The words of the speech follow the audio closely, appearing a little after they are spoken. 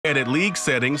edit league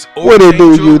settings, or what it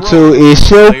do, YouTube? It's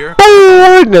your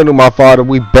boy, none of my father.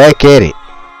 We back at it.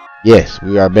 Yes,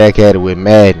 we are back at it with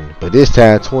Madden, but this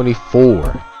time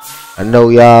 24. I know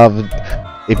y'all,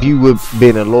 if you would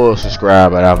been a loyal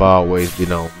subscriber, I've always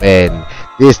been on Madden.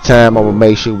 This time I'm gonna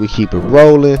make sure we keep it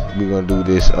rolling. We're gonna do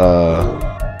this.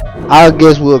 I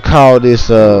guess we'll call this.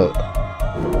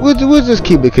 We'll just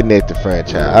keep it connected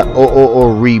franchise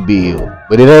or rebuild,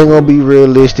 but it ain't gonna be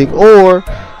realistic. Or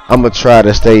I'm gonna try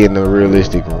to stay in the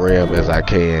realistic realm as I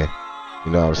can.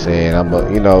 You know what I'm saying? I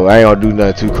ain't gonna do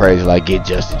nothing too crazy like get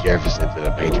Justin Jefferson to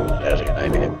the Patriots.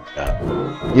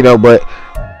 You know, but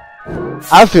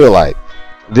I feel like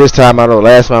this time, I know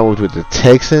last time I was with the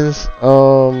Texans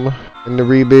in the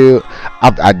rebuild.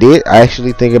 I did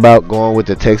actually think about going with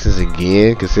the Texans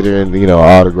again, considering, you know,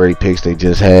 all the great picks they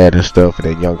just had and stuff for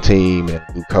that young team and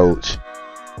new coach.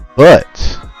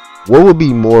 But what would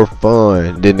be more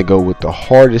fun than to go with the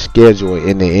hardest schedule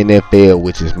in the NFL,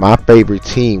 which is my favorite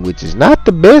team, which is not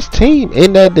the best team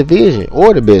in that division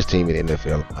or the best team in the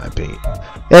NFL, in my opinion.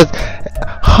 That's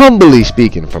humbly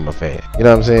speaking from a fan. You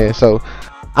know what I'm saying? So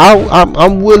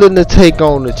I'm willing to take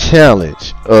on the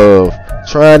challenge of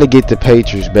trying to get the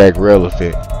Patriots back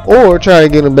relevant, or trying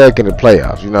to get them back in the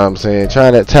playoffs. You know what I'm saying?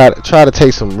 Try to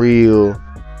take some real,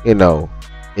 you know,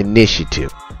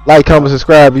 initiative. Like, comment,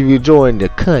 subscribe if you're enjoying the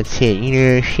content. You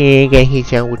know what I'm saying? Gotta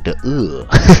hit y'all with the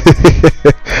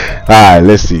Alright,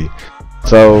 let's see.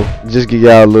 So just give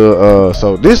y'all a little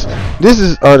so this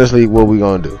is honestly what we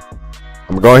gonna do.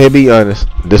 I'm gonna go ahead and be honest.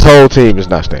 This whole team is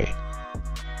not staying.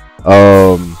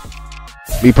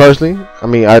 Me personally, I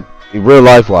mean, real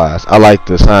life wise, I like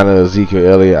the sign of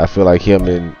Ezekiel Elliott. I feel like him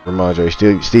and Ramondre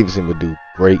Stevenson would do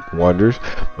great wonders.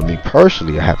 But me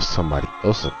personally, I have somebody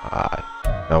else in my eye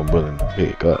that I'm willing to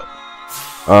pick up.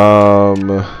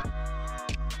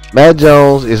 Matt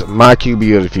Jones is my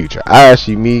QB of the future.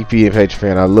 Me being a Patriot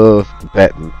fan, I love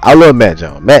Matt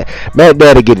Jones. Matt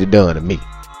better get it done to me.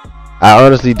 I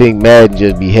honestly think Madden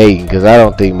just be hating, because I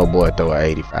don't think my boy throw an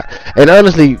 85. And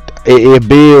honestly, if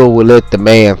Bill would let the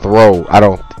man throw,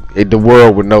 the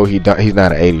world would know he's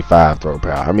not an 85 throw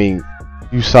power. I mean,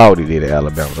 you saw what he did at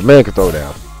Alabama. The man can throw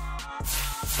down.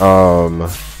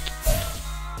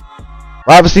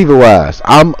 Wide receiver wise,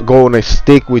 I'm going to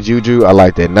stick with Juju. I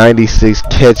like that 96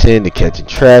 catching, the catching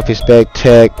traffic stack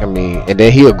tech. I mean, and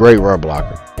then he a great run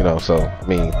blocker. You know, so I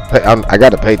mean, I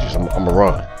got the Patriots. I'm gonna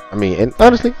run. I mean, and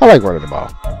honestly, I like running the ball.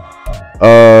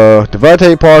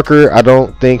 Devontae Parker, I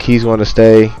don't think he's going to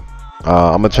stay.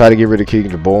 I'm gonna try to get rid of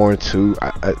Kendrick Bourne too.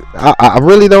 I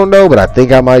really don't know, but I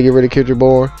think I might get rid of Kendrick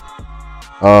Bourne.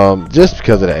 Just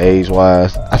because of the age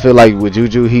wise. I feel like with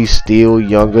Juju, he's still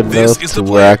young enough to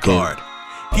where I can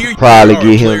probably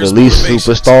get him the least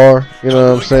superstar. You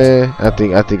know what I'm saying? I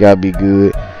think I'd be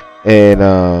good. And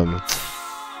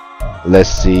let's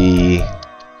see.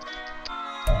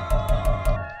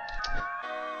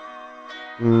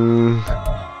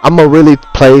 I'm gonna really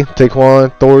play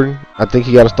Taquan Thornton. I think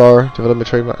he got a star development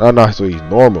trademark. Oh no, so he's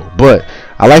normal, but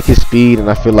I like his speed, and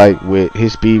I feel like with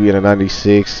his speed being a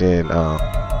 96, and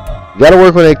you gotta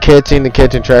work on that catching, the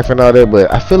catching traffic and all that.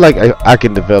 But I feel like I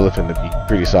can develop him to be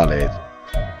pretty solid.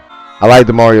 I like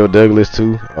the Mario Douglas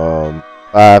too.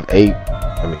 5'8".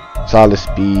 I mean, solid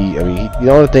speed. I mean, the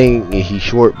only thing is he's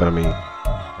short, but I mean,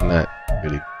 I'm not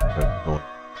really going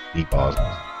deep balls and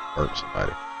hurt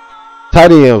somebody.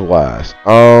 Tight ends wise,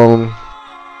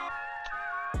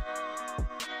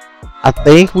 I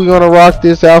think we're gonna rock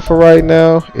this out for right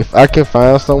now. If I can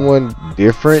find someone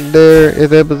different there at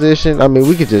that position, I mean,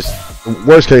 we could just,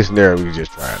 worst case scenario, we could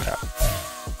just try it out.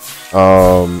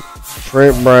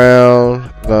 Trent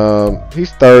Brown,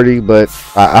 he's 30, but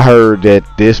I heard that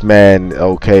this man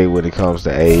okay when it comes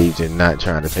to age and not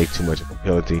trying to take too much of a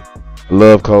penalty. I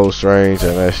love Cole Strange.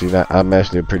 I'm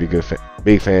actually a pretty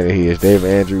big fan of his. Dave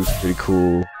Andrews, pretty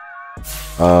cool.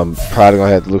 Probably gonna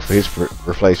have to look for his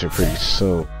replacement pretty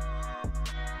soon.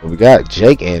 But we got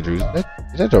Jake Andrews. Is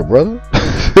that your brother?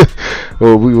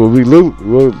 well,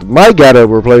 Mike got a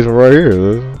replacement right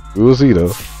here. We'll see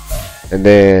though. And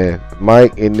then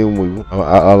Mike Inumu,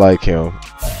 I like him.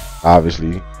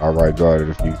 Obviously, our right guard of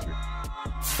the future.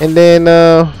 And then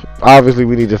obviously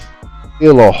we need to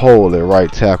fill a hole at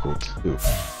right tackle too.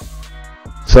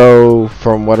 So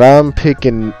from what I'm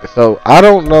picking, so I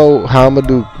don't know how I'm gonna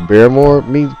do Barrymore.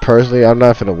 Me personally, I'm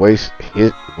not gonna waste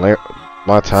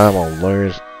my time on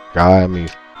Lawrence guy. I mean,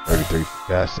 33 for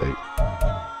God's sake.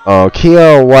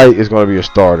 Keon White is gonna be a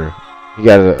starter. He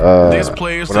got a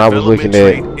when I was looking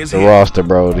at the roster,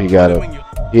 bro, he got a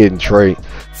hidden trait.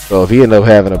 So if he end up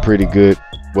having a pretty good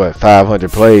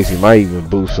 500 plays, he might even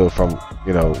boost up from,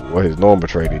 you know, what his normal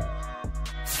trait is.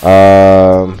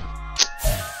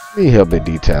 He help at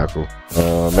D tackle.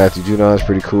 Matthew Judon's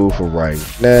pretty cool for right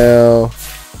now.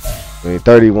 I mean,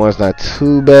 31's not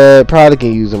too bad. Probably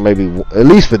can use him maybe at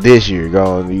least for this year.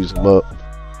 Go and use him up.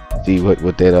 See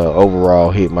what that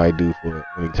overall hit might do for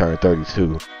when he turned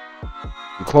 32.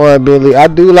 Jaquan Bentley, I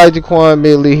do like Jaquan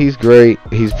Bentley. He's great.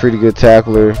 He's a pretty good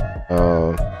tackler.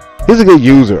 He's a good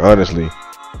user, honestly.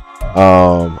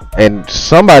 And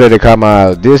somebody to come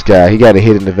out, this guy, he got a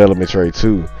hidden development trait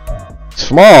too.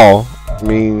 Small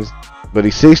means, but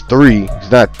he's 6'3".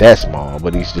 He's not that small,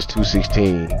 but he's just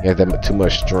 216. He has that too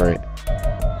much strength.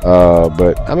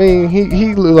 But I mean,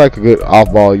 he looked like a good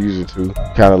off-ball user too.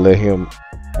 Kind of let him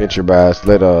venture by,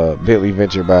 let Bentley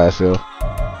venture by himself.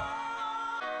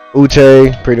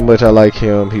 Uche, pretty much I like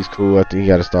him. He's cool. I think he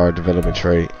got a star development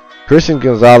trait. Christian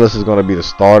Gonzalez is going to be the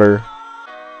starter.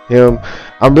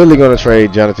 I'm really going to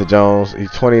trade Jonathan Jones.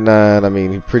 He's 29. I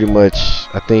mean, he pretty much,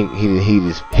 I think he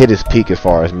just hit his peak as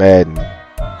far as Madden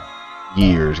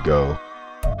years go.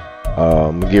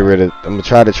 I'm gonna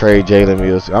try to trade Jalen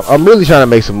Mills. I'm really trying to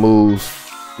make some moves,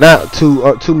 not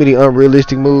too many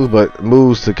unrealistic moves, but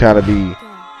moves to kind of be,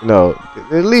 you know,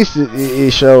 at least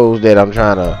it shows that I'm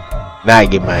trying to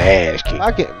not get my ass kicked.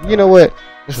 I can, you know what?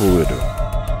 That's what we'll do.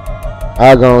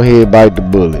 I'll go ahead, bite the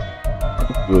bullet.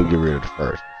 We'll get rid of the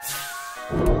first.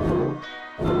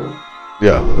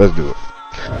 Yeah, let's do it.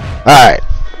 Alright.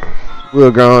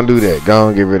 We'll go and do that. Go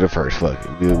and get rid of first. Fuck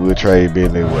it. We'll trade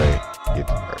Bentley away. Get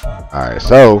the first. Alright,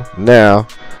 so now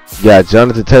you got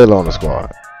Jonathan Taylor on the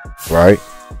squad. Right?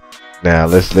 Now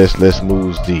let's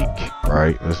move Zeke.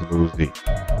 Right? Let's move Zeke.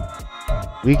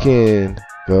 We can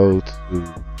go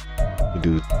to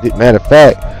matter of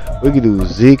fact, we can do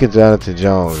Zeke and Jonathan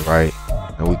Jones, right?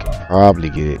 And we can probably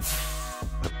get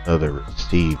another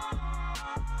receiver.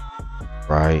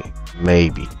 Right?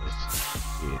 Maybe.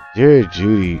 Yeah, Jared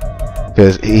Judy,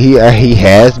 because he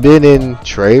has been in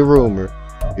trade rumor.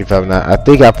 If I'm not, I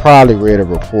think I probably read a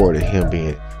report of him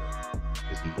being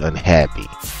unhappy.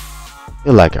 I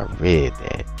feel like I read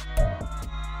that.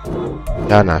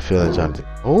 Y'all not feeling Jonathan.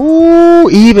 Oh,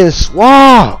 even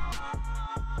swap.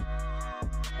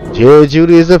 Jared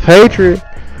Judy is a Patriot.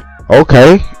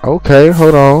 Okay,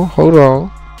 hold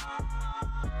on.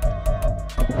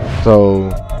 So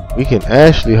we can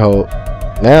actually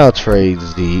now trade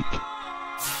Zeke.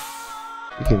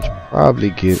 We can probably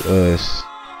get us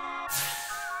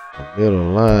a middle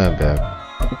linebacker,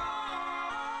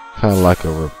 kind of like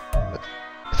cause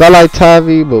I like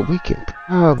Tavy, but we can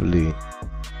probably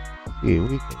see if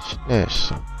we can snatch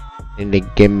some. And they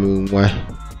give me one.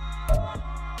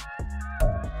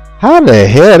 How the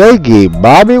hell they get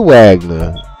Bobby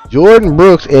Wagner, Jordan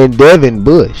Brooks, and Devin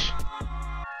Bush?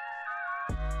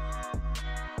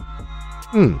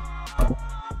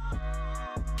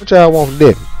 What y'all want from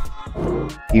Devin?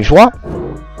 You swap?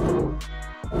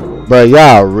 But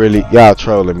y'all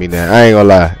trolling me now. I ain't gonna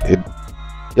lie.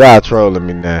 Y'all trolling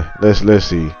me now. Let's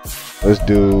see. Let's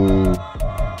do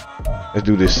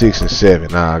this 6 and 7.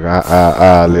 Nah,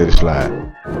 I'll let it slide.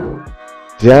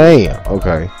 Damn.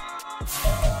 Okay.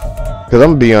 Cause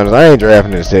I'm gonna be honest, I ain't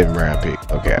drafting a 7th round pick.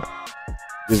 Okay.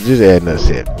 Just add another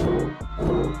 7.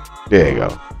 There you go.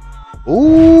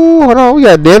 Ooh, hold on. We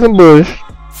got Devin Bush.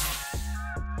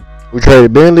 We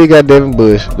traded Bentley, got Devin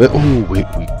Bush. Ooh, we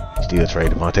still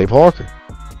trade Devontae Parker.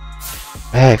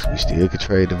 Max, we still could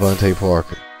trade Devontae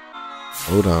Parker.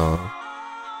 Hold on.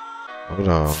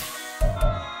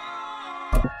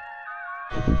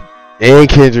 And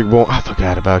Kendrick Bourne. I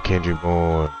forgot about Kendrick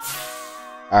Bourne.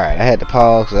 Alright, I had to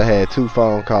pause because I had 2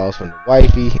 phone calls from the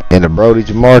wifey and the Brody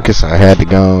Jamarcus. I had to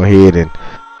go ahead and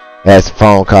had some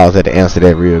phone calls. I had to answer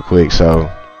that real quick.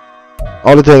 So,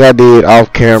 only thing I did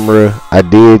off camera, I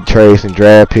did trade some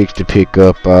draft picks to pick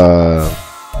up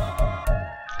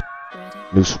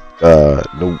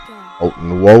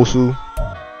Nwosu.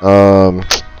 I'm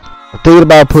thinking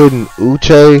about putting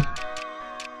Uche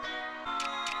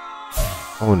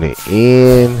on the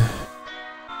end.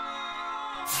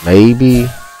 Maybe.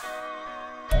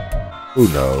 Who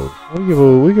knows?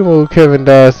 We can move Kevin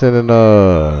Dodson and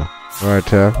right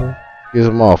tackle. Get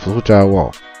some offers. What y'all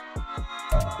want?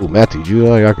 Ooh, Matthew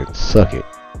Judon, y'all can suck it.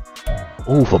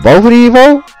 Ooh, for both of these,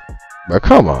 bro? Bro,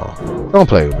 come on. Don't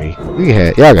play with me.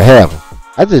 Y'all can have them.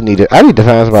 I need to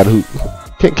find somebody who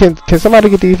can somebody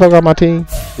get these fuck off my team?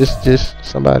 Just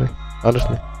somebody,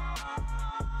 honestly.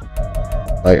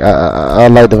 Like I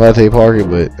like Devontae Parker,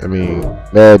 but I mean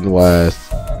Madden wise,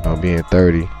 being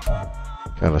 30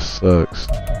 kind of sucks.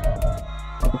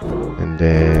 And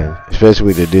then especially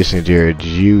with the addition of Jared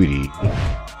Judy,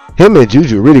 him and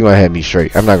Juju really gonna have me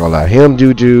straight. I'm not gonna lie. Him,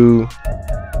 Juju,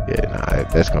 yeah, nah,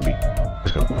 that's gonna be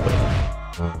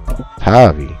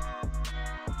Tavi.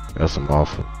 That's some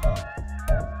awful.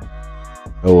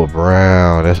 Noah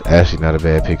Brown. That's actually not a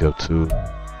bad pickup too.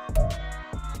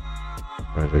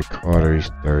 Andre Carter, he's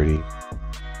 30.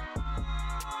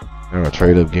 I'm gonna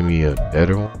trade up, give me a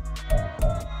better one.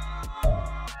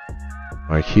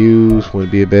 Mike Hughes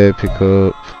wouldn't be a bad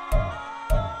pickup.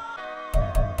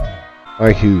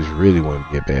 Mike Hughes really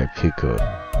wouldn't be a bad pickup.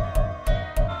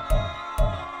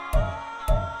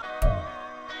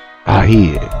 Ah,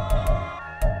 he is.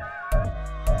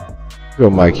 Go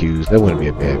Mike Hughes, that wouldn't be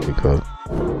a bad pickup.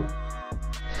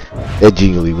 That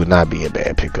genuinely would not be a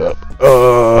bad pickup.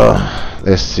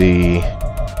 Let's see.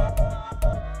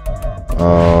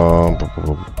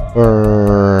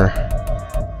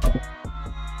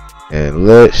 And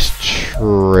let's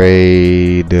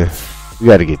trade. We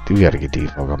gotta get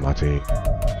these folk on my team.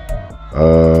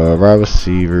 Wide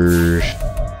receivers.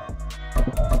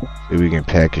 See if we can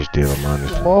package deal them on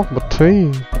this. Off my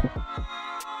team.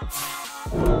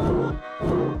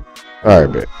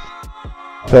 Alright, bet.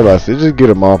 Tell us, just get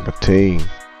them off my team.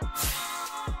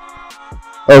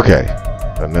 Okay.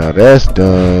 So now that's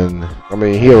done. I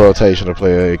mean, he a rotational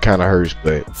player. It kind of hurts,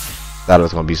 but thought it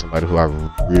was gonna be somebody who I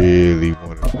really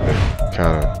wanted to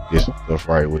kind of get stuff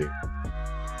right with.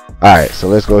 Alright, so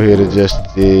let's go ahead and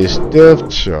adjust this depth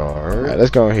chart. Alright,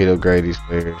 let's go ahead and upgrade these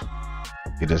players.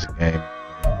 Get us a game.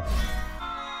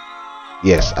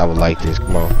 Yes, I would like this.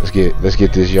 Come on, let's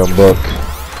get this young buck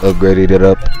upgraded it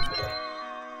up.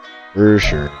 For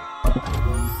sure.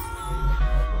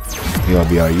 He gonna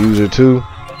be our user too.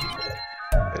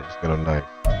 It's gonna nice.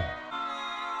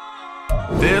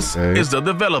 This is the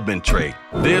development trait.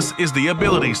 This is the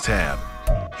abilities tab.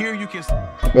 Here you can.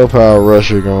 No power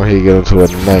rusher, going ahead and get him to a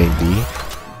 90.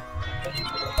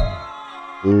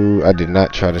 Ooh, I did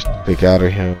not try to pick out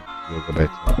of him. We'll go back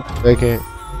to the second.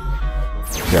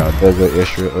 Y'all does an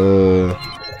extra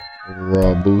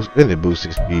overall boost. Then it boosts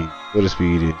his speed. What the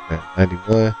speed is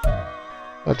 91.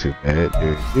 Not too bad.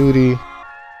 There's duty.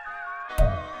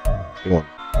 Come on.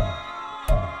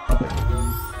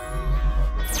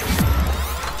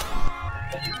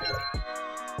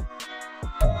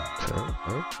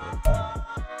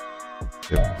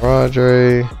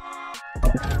 Andre,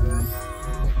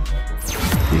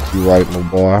 get you right, my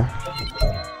boy.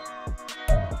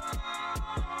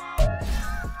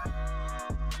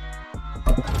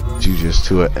 You just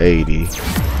to an 80.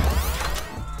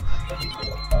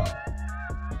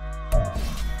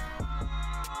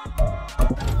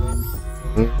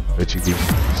 But you get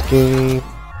skinny.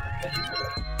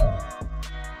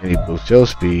 And he boosts your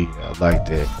speed. I like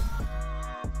that.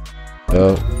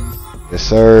 Yup. Yes,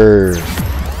 sir.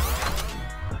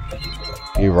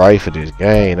 You right for this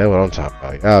game. That's what I'm talking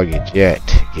about. Y'all get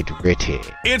jacked. Get ready.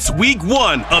 It's week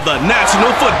 1 of the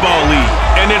National Football League,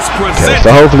 and it's presented. Okay,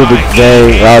 so hopefully the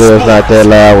game audio's not that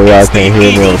loud where y'all can't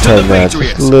hear me on the turn down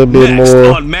just a little bit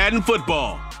more. On Madden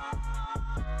football.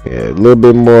 Yeah, a little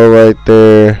bit more right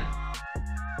there.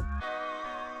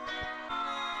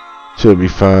 Should be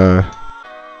fine.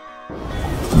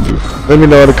 Let me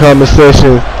know in the comment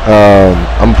section.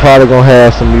 I'm probably gonna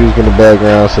have some music in the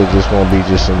background, so it just won't be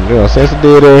just some, sense of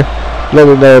there. Let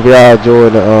me know if y'all enjoy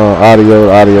the audio.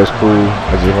 The audio's cool.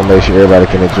 I just wanna make sure everybody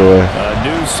can enjoy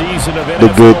the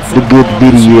good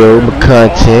video, the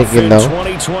content,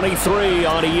 2023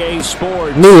 on EA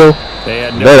Sports. Neil,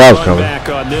 that was coming.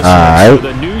 Alright.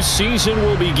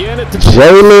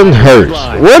 Jalen Hurts.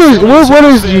 What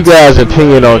is you guys'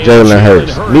 opinion on Jalen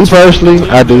Hurts? Me personally,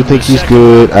 I do think he's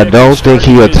good. I don't think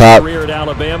he a top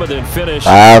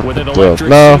 5. Well,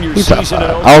 no, he's top 5.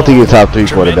 I don't think he's a top 3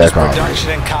 quarterback on.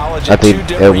 I think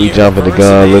that we jumping the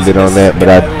gun a little bit on that, but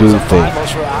I do think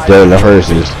Jalen Hurts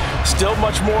is still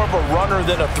much more of a runner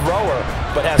than a thrower,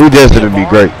 but has he destined to be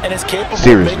great. And is capable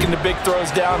seriously. of making the big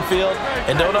throws downfield.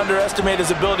 And don't underestimate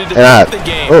his ability to beat the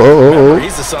game. Remember,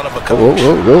 he's the son of a coach.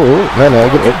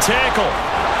 Tackle.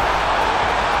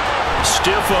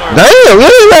 Stiff arm. Damn,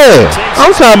 look at that. I'm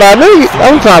talking about me.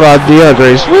 I'm talking about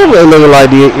DeAndre Swift looking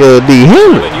like D.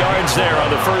 Henry. Yards there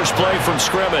on the first play from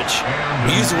scrimmage.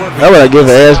 That's what I give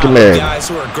an ass command.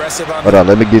 Hold on,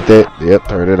 let me get that. Yep,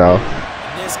 turn it off.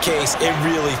 In this case, it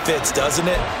really fits, doesn't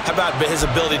it? How about his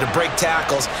ability to break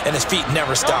tackles and his feet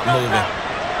never stop moving?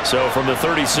 So from the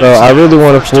 36. So I really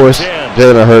want to force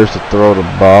Jalen Hurts to throw the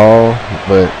ball,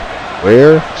 but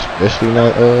where? Especially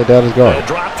not Dallas gone.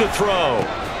 Drop to throw.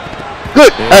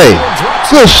 Good, hey,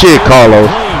 good shit, Carlos.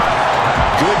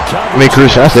 I mean,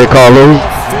 Christian, I said Carlos.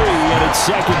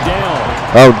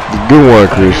 Oh, good one,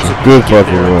 Christian. Good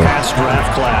fucking one.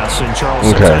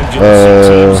 Okay.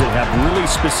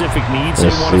 really specific needs they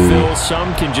want to fill.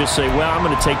 Some can just say, well, I'm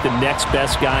going to take the next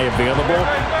best guy available.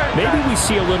 Maybe we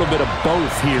see a little bit of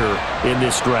both here in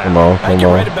this draft. Come on.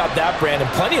 You're right about that, Brandon.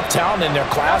 Plenty of talent in their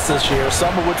class this year,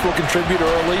 some of which will contribute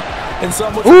early, and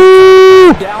some which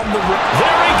will down the road.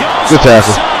 There he goes. Good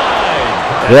tackle.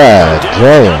 Yeah,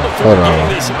 damn. Hold on.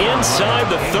 Inside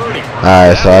the 30.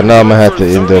 Alright, so I know I'm going to have to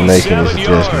end up making this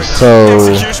adjustment. So,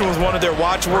 execution was one of their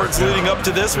watchwords leading up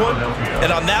to this one.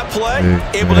 And on that play,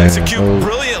 able to execute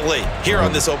brilliantly here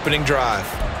on this opening drive.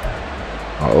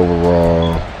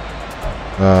 Overall,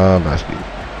 my speed.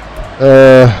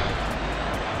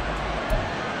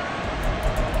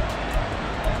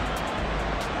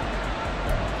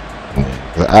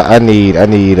 I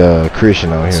need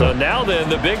Christian on here. So now then,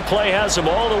 the big play has him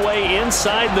all the way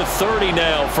inside the 30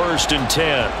 now, 1st and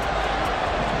 10.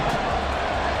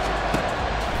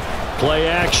 Play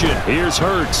action. Here's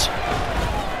Hurts.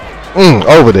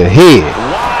 Over the head.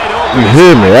 You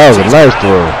hear me? That was a nice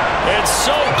throw. It's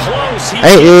so close.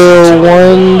 Ain't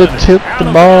L1 to tip the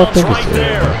ball? I think it's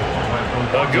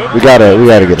L1. We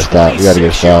gotta get a stop. We gotta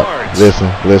get a stop. Listen.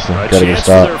 Gotta get a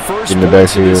stop. Get in the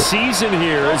backfield. Season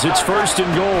here as it's 1st and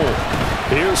goal.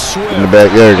 Here's Swift. In the back.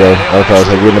 There you go. Okay,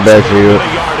 so get in the backfield.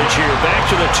 Back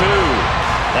to the 2.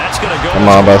 That's gonna go. Come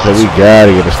on, I said we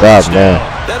gotta get a stop now.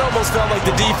 That almost felt like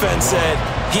the defense said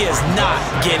he is not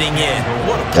getting in.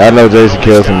 I know Jason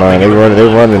Kelsey, man. They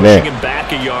running that.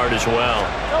 Back a yard as well.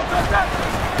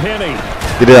 Penny.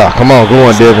 Get out. Come on, go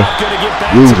on, Devin.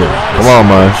 Use it. Come on,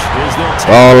 man.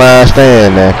 All line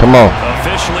stand now. Come on.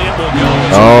 Officially it will go.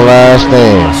 All line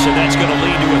stand. So that's going to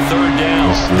lead to a 3rd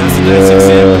down. That's a nice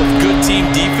example of good team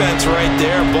defense right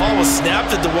there. Ball was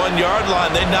snapped at the 1-yard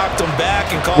line. They knocked him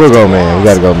back and called. We'll go, man. We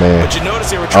gotta go, man. But you notice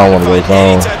they were I don't trying want to go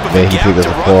zone. Then he picked us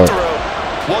apart.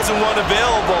 Wasn't one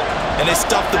available, and they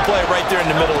stuffed the play right there in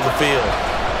the middle of the field.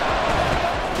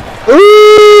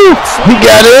 Ooh! He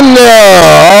got in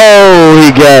there. Oh, he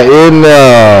got in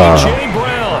there.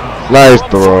 Nice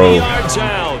throw.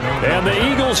 And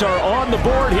the Eagles are on the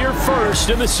board here first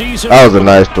in the season. That was a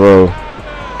nice throw.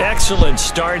 Excellent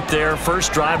start there.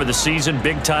 First drive of the season.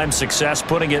 Big-time success,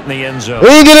 putting it in the end zone. He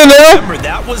didn't get in there. Remember,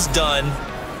 that was done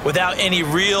without any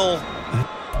real...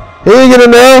 He didn't get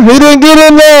in there. He didn't get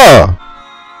in there.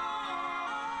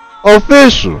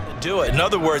 Official. Do it. In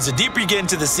other words, the deeper you get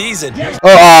into the season... He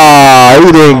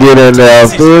didn't get in there,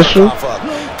 official.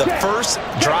 The first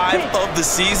drive of the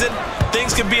season,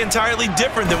 things can be entirely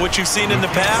different than what you've seen in the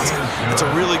past. It's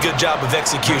a really good job of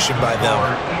execution by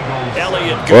them.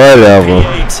 Whatever.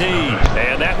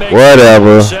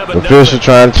 Whatever. Official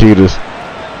trying to cheat us.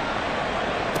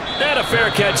 And a fair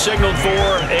catch signaled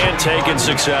for and taken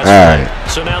successfully. All right.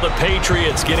 So now the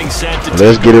Patriots getting set to...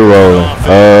 Let's get it rolling.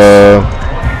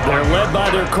 They're led by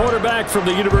their quarterback from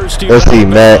the University of Let's see,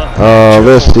 Matt.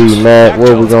 Let's see, Matt.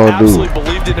 What we gonna do?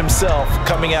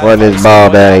 Run this ball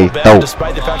down his throat.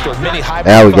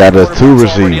 Now we got us 2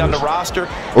 receivers.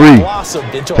 3.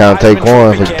 Count take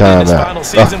 1 for the timeout.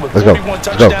 Let's go.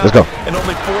 Let's go. And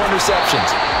only 4 interceptions.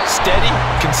 Steady,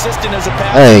 consistent as a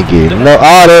pass. I ain't getting no.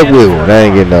 All that wheel. I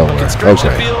ain't getting nowhere.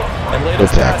 Okay. Good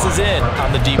tackle.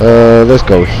 Let's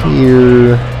go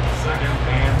here.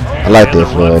 I like that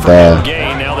flood dive.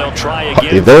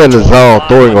 If they're in the zone,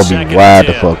 throwing gonna be wide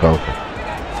the fuck open.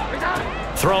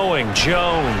 Throwing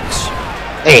Jones.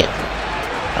 Damn.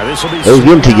 They was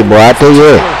getting to you, boy. I tell you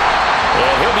that.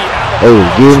 They was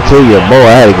getting to you, boy.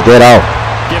 I had to get that off.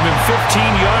 Give him 15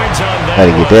 yards on that. Had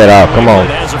to get that off. Come on.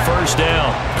 Has a first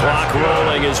down. Clock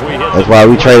rolling as we hit. That's why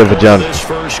we traded for Johnson.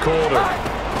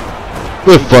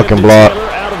 Good fucking block.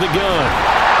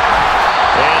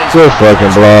 Good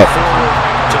fucking block.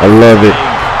 I love it.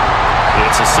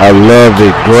 I love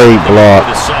it. Great block.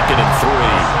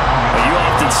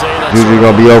 Usually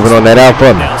gonna be open on that out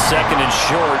for me.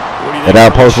 That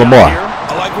out post Lamar.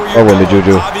 Oh, what did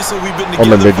Juju? Oh,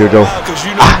 my big Juju.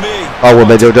 Oh, what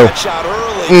did Juju?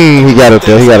 He got up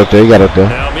there. He got up there. He got up there.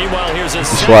 He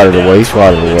swatted away. He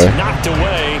swatted away.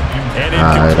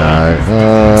 Alright.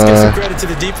 Let's give some credit to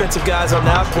the defensive guys on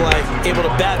that play. Able to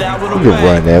bat that one away. We can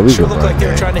run that. We can run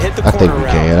that. I think we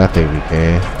can. I think we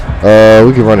can.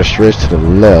 We can run a stretch to the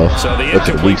left. So the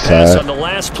to the weak side. On the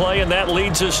last play, and that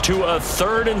leads us to a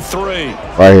 3rd and 3.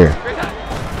 Right here.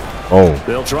 Oh.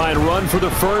 They'll try and run for the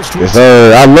first. Yes,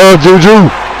 sir. I love Juju.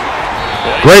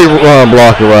 Great run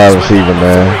blocker, wide receiver,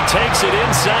 man. He takes it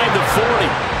inside the 40.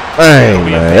 Dang,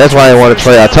 man. That's why I didn't want to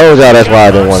trade. I told y'all that's why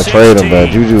I didn't want to trade him, but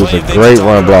Juju is a great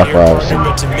run blocker, wide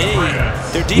receiver.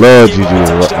 Love Juju,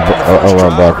 a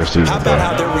run block receiver, How about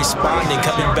how they're responding,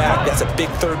 coming back? That's a big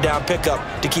 3rd down pickup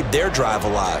to keep their drive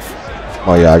alive.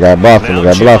 Oh, yeah, I got blocked him. I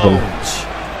got blocked him.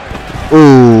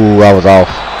 Ooh, I was off.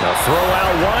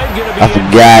 I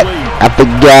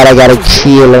forgot I gotta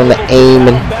chill on the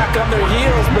aiming.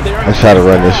 Let's try to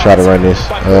run this.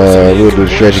 We'll do the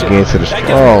stretch again to the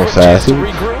strong side. See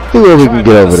what we can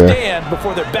get over there.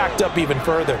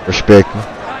 Respect him.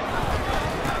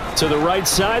 To the right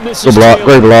side, this Good block,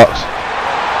 great blocks.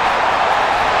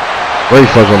 Great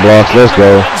fucking blocks. Let's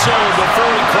go.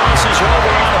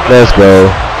 Let's go.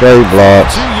 Great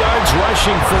blocks.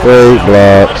 Great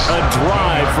blocks. A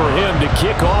drive for him to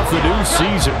kick off the new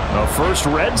season. A first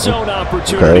red zone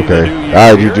opportunity. Okay.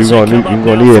 All right, you're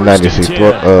gonna need a 96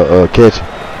 catch.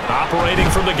 Operating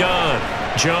from the gun,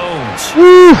 Jones.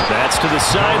 Woo. That's to the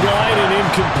sideline and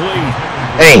incomplete.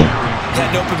 Damn.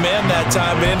 Had an open man that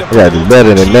time. We got to do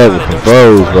better than that with some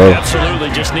throws, bro. Absolutely,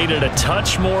 just needed a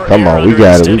touch more. Come on, we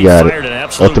got it.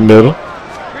 Up the middle.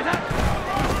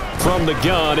 From the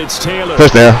gun, it's Taylor.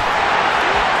 Touchdown.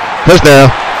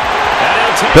 Touchdown.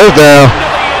 Touchdown.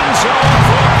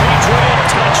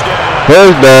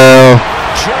 Touchdown.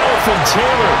 Jonathan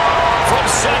Taylor from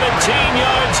 17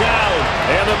 yards out.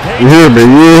 And the You hear me?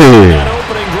 Yeah.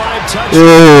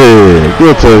 Yeah.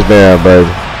 Good touchdown, baby.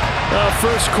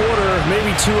 First quarter,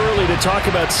 maybe too early to talk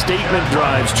about statement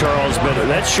drives, Charles, but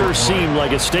that sure seemed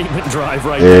like a statement drive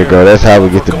right there. There you go. That's how we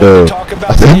get the dub.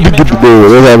 That's how we get the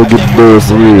dub. That's how we get the dub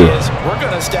for real.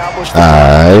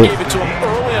 Alright.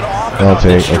 Don't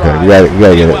take. Okay, we gotta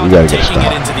get it. We gotta get a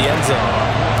stop.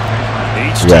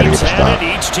 We gotta get a stop.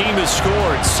 Each team has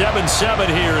scored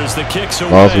 7-7 here as the kicks away.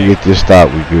 Once we get this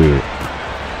stop, we good.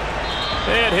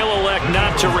 And he'll elect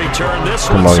not to return this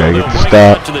Come one, on, so gotta they'll get the bring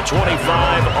stop. it up to the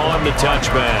 25 on the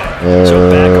touchback. So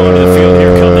back onto the field,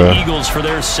 here come the Eagles for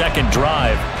their second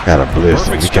drive. Gotta blitz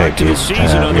him. We can't give him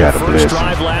time. We gotta blitz him.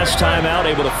 Drive last time out,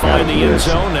 able to find the end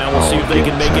zone. Now we'll see if they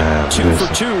can make it 2 for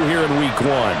 2 here in week 1.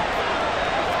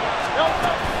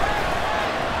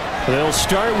 They'll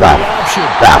start with the option.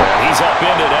 He's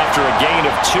upended after a gain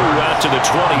of 2 out to the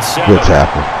 27. Good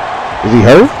tackle. Is he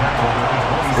hurt?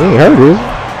 He ain't hurt, is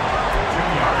he?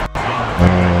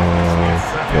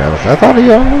 Yeah, I thought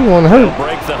he wasn't hurt.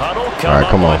 Break the huddle. All right,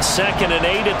 come on. 2nd and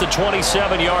 8 at the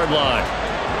 27-yard line.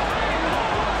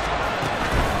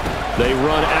 They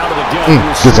run out of the gun.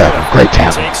 Good tackle. Great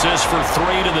tackle. Takes this for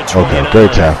 3 to the 29. Okay,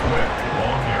 great tackle.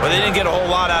 Well, they didn't get a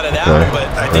whole lot out of that one, but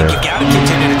I think you got to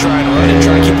continue to try and run and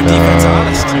try to keep the defense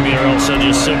honest. Maybe or else they'll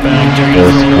just sit back during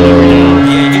Let's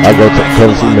go. I go to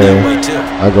cover two man.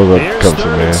 I go to cover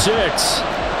two man.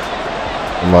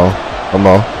 Come on. Come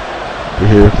on.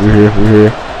 We're here.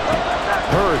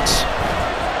 Hurts.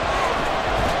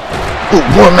 Good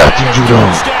one, Matthew Judon.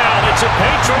 It's a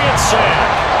Patriots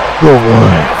sack. Good one.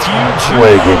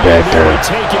 Way to get back there.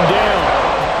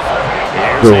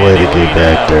 Good way to get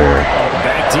back there.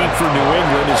 Back deep for New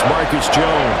England is Marcus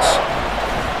Jones.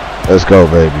 Let's go,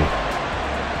 baby.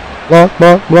 Block.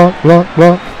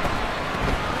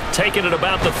 Taking it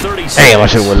about the 36. Damn, I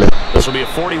should have went left. This will be a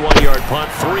 41-yard punt,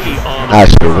 3 on the I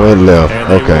should have went left.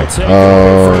 Okay.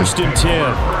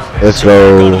 Let's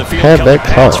go. Halfback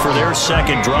toss. For their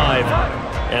second drive,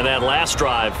 and that last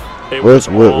drive, it What was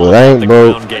all ain't the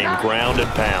bro? ground game, ground and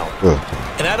pound.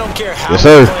 And I don't care how Yes,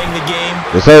 sir. you're playing the game.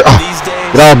 Yes, sir. These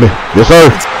days, Get off me. Yes, sir.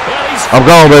 I'm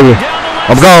gone, baby.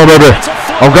 I'm gone, baby.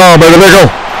 I'm gone, baby. Let go.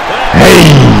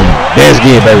 Hey, dance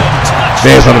again, baby.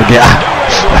 Dance on it again.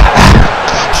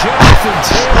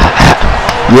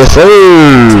 Yes, sir.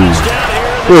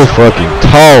 Good fucking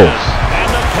toss.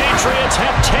 And the Patriots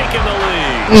have taken the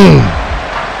lead.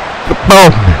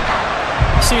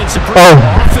 Seeing some pretty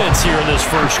offense here in this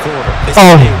first quarter. It's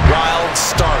a wild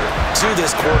start to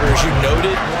this quarter, as you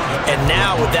noted. And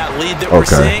now with that lead that we're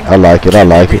seeing, I like it.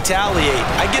 retaliate.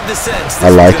 I get the sense this I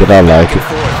like it. all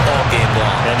game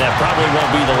long. And that probably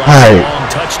won't be the last long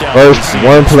touchdown. First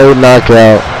one play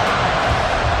knockout.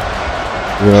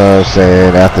 You know what I'm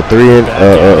saying? After three and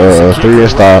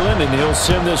stop.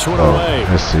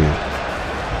 Let's see.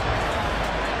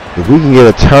 If we can get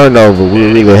a turnover, we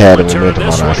really have the momentum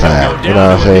on our side. You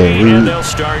know what I'm saying?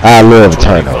 I love a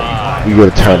turnover. We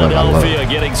get a turnover, I love it.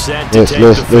 Let's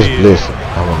listen.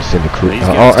 I want to send the crew.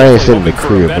 I ain't sending the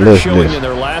crew, but let's listen. In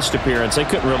their last appearance, they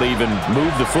couldn't really even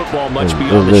move the football much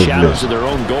beyond the shadows of their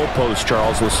own goalpost,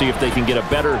 Charles. We'll see if they can get a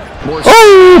better, more...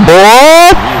 Oh,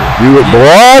 boy!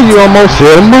 You almost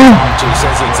hit him up.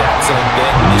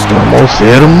 You almost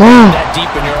hit him up. That deep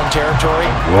in your own territory.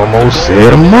 You almost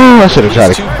hit him up. I should have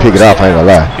tried to pick it off, I ain't gonna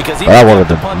lie. But I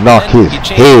wanted to knock his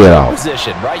head off.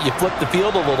 Right? You flip the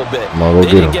field a little bit. Come on, go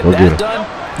get him.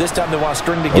 This time they want to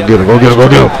string together. Go get him.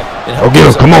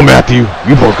 Come on, Matthew.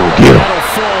 You both go get him.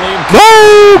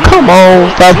 No, come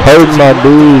on. Stop hurting my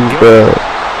dude, bro.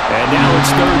 And now it's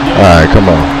 3rd down. All right, come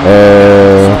on.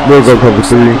 We'll go cover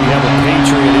 3. We have a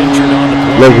Patriot in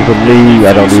looking for me.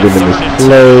 I don't need him in this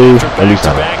play. At least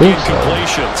I don't think so.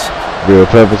 Real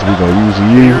purpose, we're going to use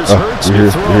you.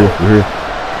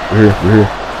 We're here.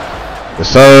 Yes,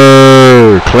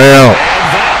 sir. Clown.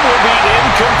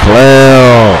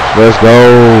 Let's go.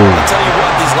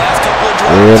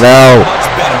 In out.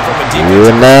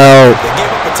 In out.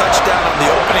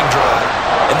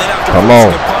 Come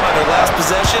on.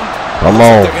 Come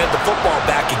on.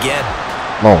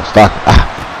 Come on, stop it.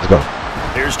 Let's go.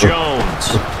 Here's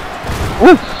Jones.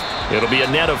 Woo. It'll be a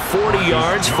net of 40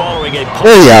 yards following a punt.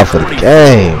 Hey, out for the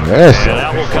game. And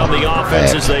that will come the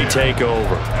offense as they take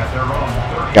over.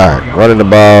 All right, running the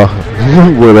ball.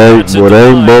 What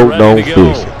ain't broke, don't fix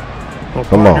it. Well,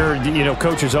 Come partner, on. You know,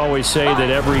 coaches always say that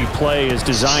every play is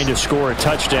designed to score a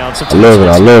touchdown. I love it.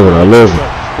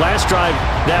 Last drive,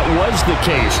 that was the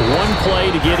case. One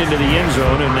play to get into the end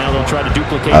zone, and now they'll try to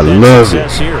duplicate I that love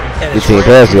success it. here. 15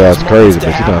 pass yards, crazy,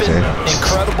 but you know what I'm saying.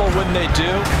 Incredible when they do,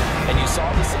 and you saw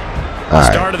this. All right.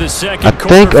 Start of the second I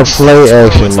think a play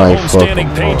action might fuck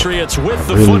him Patriots with I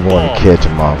the really football. want to catch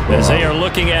him off As they are guard.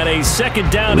 looking at a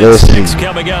second down and Let's 6 see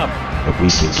coming up. if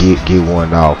we can get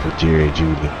one off with Jerry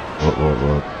Judy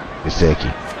or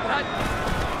Gesicki.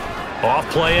 Off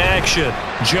play action.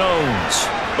 Jones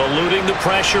eluding the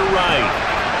pressure right.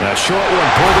 A short one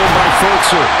pulled in by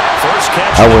Fultzer. First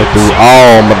catch. I went through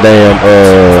all my damn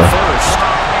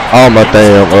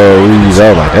reads.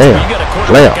 I was like, damn,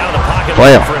 clamp.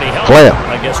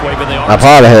 I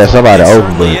probably had somebody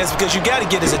open, but Yes, because you got to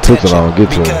get his it took attention. a long to get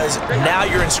to him. Because now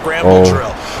you're in scramble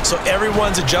drill, so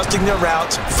everyone's adjusting their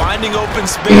routes, finding open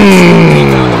space. He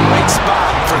found the right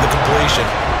spot for the completion.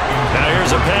 Now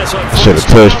here's a pass on Should have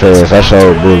touched pass. I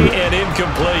showed bullet. and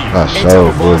incomplete. I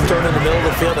showed bullet. Thrown in the middle of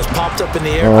the field has popped up in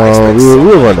the air.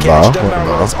 We'll run the ball. Doesn't matter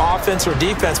whether it's offense or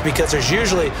defense, because there's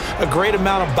usually a great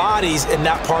amount of bodies in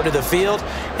that part of the field.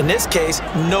 In this case,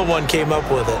 no one came up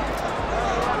with it.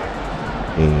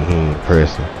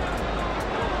 Pressing.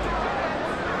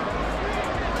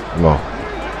 Come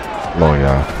on,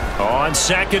 y'all. On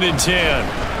 2nd and 10,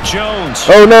 Jones.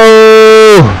 Oh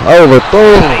no!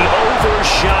 Overthrown. He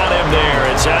overshot him there.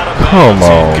 It's out of bounds. Come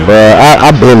on, bro. I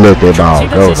been let that ball He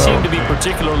go doesn't seem though. to be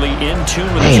particularly in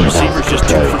tune with his receivers. Just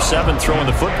 2 for 7 throwing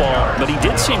the football, but he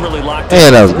did seem really locked in.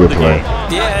 Man, that was a before good the play.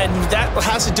 game. Yeah, and that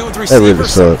has to do with That really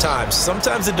receivers sucks. sometimes.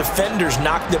 Sometimes the defenders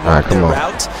knock them All right, off their come on.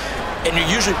 routes, and you're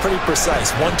usually pretty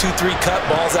precise. 1, 2, 3 cut,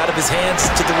 balls out of his hands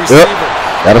to the receiver.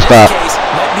 Gotta In stop. this case,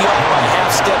 might be off by a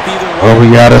half step either way. Oh, we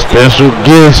got a special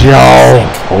guest, y'all.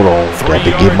 Hold on, got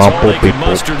to get my poor people.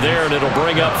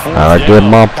 I get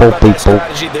my poor people.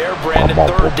 Strategy there, Brandon. My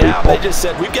poor Third down, they people. just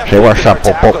said, we've got Shower three shot,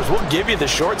 different popo. tacklers. We'll give you the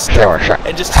short Shower stick, shot.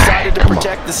 and just decided to Come on.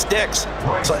 protect the sticks.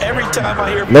 So every time I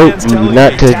hear Nope, fans you do telling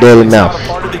not me touch Daily tackling's not Mouse. a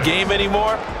part of the game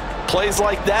anymore, plays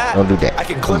like that, Don't do that. I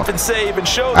can Come clip on. and save and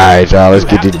show All right, y'all, let's you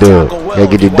get have the to dub. tackle well Gotta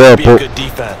get if the you dub, want to be a po. good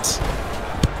defense.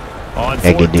 On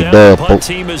Gotta get 4th the down, dub, the po. punt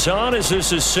team is on as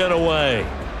this is sent away.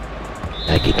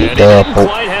 I get And the he dub, didn't po.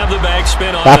 quite have the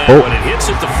backspin on Stop, that po. one. It hits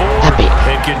at the 4 Stop it.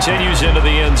 and continues into the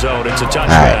end zone. It's a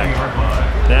touchback.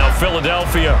 Now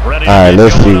Philadelphia ready to All right, get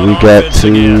let's see. going on We got offense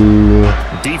again.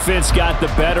 to. Defense got the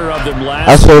better of them last.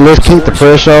 I say let's keep the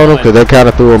pressure on them because they kind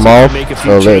of threw them off.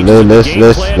 So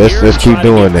let's keep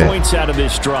doing that.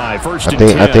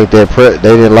 I think they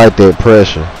didn't like that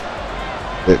pressure.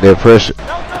 That pressure.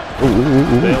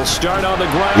 They'll start on the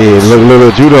ground. Yeah,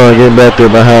 look, Judon getting back there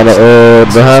behind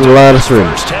the line of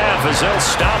scrimmage. First half as they'll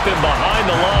stop him behind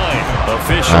the line.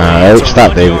 Officially, All right, it's a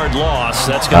stop, David. 1-yard loss.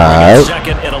 That's going to All be right.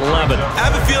 2nd and 11. I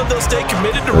have a feeling they'll stay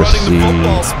committed to Let's running the see.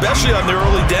 football, especially on their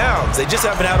early downs. They just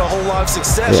haven't had a whole lot of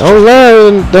success. Yeah,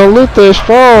 online don't look that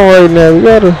strong right now. We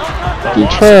gotta keep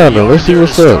trying to. Let's see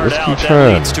what's up. Let's keep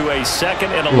trying. To a 2nd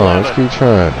and 11. Come on, let's keep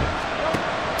trying.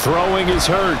 Throwing is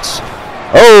Hurts.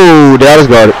 Oh, Dallas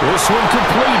got it. This one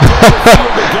complete.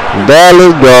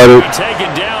 Dallas got it. Taken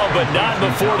down, but not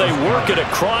before they work it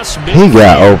across midfield. He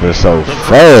got open so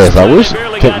fast. I wish.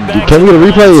 Can we get a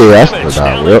replay? Yeah, that's what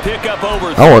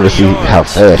I want to see how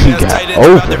fast he got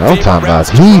open. I'm talking about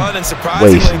he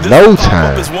wasted no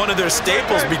time.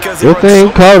 Good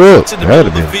thing caught up. That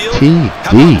would have been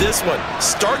TD. This one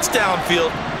starts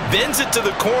downfield, bends it to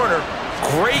the corner.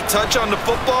 Great touch on the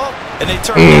football, and they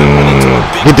turn down into a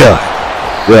big Get down. play.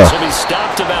 Yeah, So he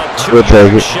stopped about 2 we'll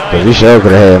take it. yards shy Cause he sure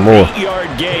could have had more.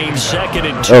 8-yard gain, 2nd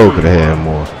and 2. Oh, could have had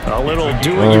more. A little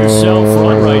do-it-yourself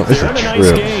run right It's there. a And a nice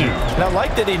trip. game. And I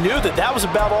like that he knew that was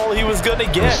about all he was going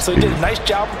to get. So he did a nice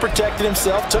job of protecting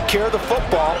himself, took care of the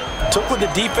football, took what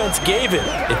the defense gave him.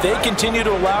 If they continue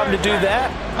to allow him to do that,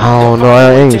 I don't know.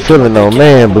 I ain't feeling no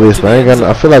man blitz, but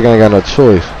I feel like I ain't got no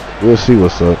choice. We'll see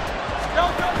what's up.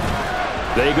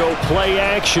 They go play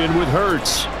action with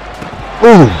Hurts.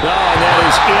 Ooh. Oh, that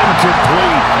is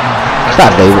incomplete.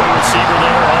 Stop, David. Receiver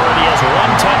there already has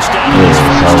one touchdown in Yeah, his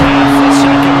first so half. The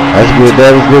second one that's good.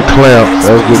 That was good clamps.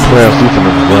 That was good clamps. He's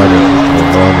finna run it.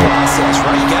 Run it.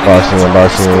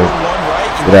 Box in.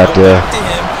 Get out there.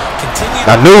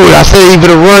 I knew it. I said he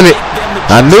finna run it.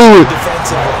 I knew it.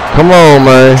 Come on,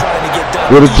 man.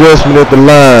 Good adjustment at the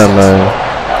line, man.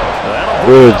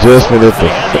 Good adjustment at the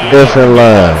effing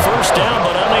line.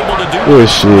 Good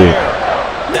shit.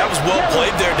 That was well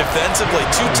played there defensively.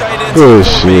 2 tight ends Good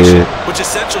formation, shit. which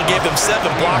essentially gave them 7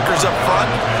 blockers up front.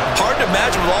 Hard to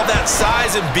imagine with all that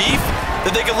size and beef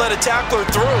that they could let a tackler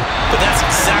through. But that's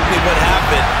exactly what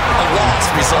happened. A loss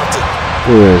resulted.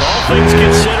 Good All things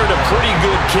shit. considered, a pretty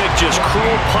good kick. Just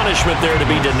cruel punishment there to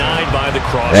be denied by the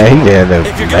cross. Man, he had to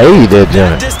If you're made going that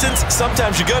that jump. distance,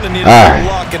 sometimes you're going to need a All little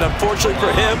right. luck. And unfortunately for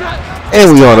him,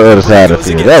 And we on the other side of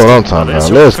the field. That's what I'm talking This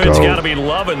about. Let's offense got to go. be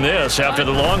loving this. After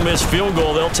the long missed field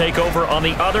goal, they'll take over on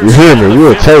the other You hear side me? of the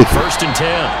We'll field. take it. First and 10.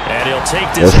 And he'll take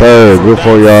this. Yes, sir. Good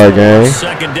 4-yard game.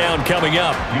 Second down coming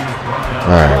up.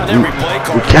 All right. every play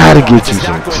call We gotta get you is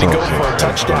some not going to go for a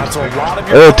touchdown. So a lot of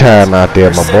your air time plays out there,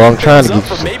 are my setting boy. I'm trying to things get up you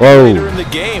for some maybe later in throws.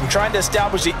 the game, trying to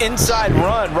establish the inside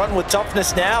run with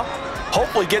toughness now.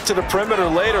 Hopefully get to the perimeter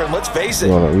later, and let's face it,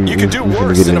 you can do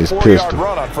worse get in than a this 4-yard pistol.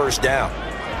 run on first down.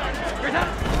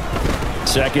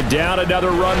 Second down,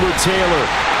 another run with Taylor.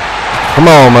 Come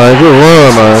on, man. Good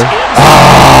run, man.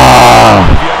 Ah,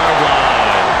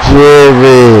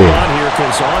 Jerry.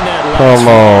 Come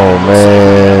on,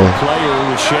 man.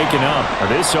 Player was shaken up.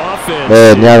 This offense.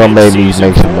 Man, y'all gonna make me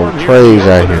make some more plays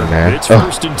out here, man. It's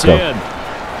first and 10.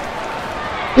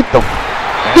 Get the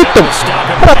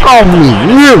fuck off me,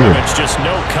 really. It's just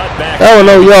no cutback. That was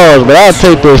no yards, but I'll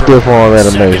take that stiff arm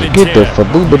animation. Get the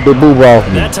boob off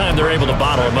me. That time they're able to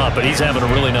bottle him up, but he's having a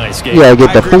really nice game. Yeah,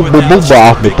 get the boob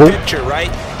off me, Big poop. picture,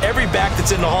 right? Every back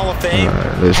that's in the Hall of Fame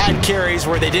let's had see. carries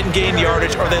where they didn't gain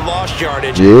yardage or they lost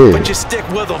yardage. Yeah. But you stick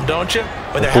with them, don't you?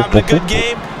 When they're having a good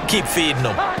game, keep feeding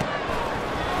them.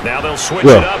 Now they'll switch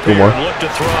Yeah, it up good here one. and look to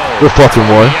throw. Good fucking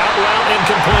one. The out route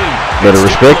incomplete. Better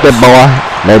respect that boy.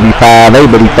 Maybe 5'8",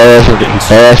 but he fast and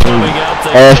fast.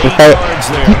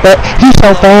 He's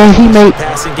so fast. He make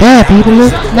bad people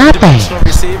look not fast.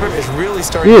 Receiver is really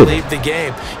starting to leave the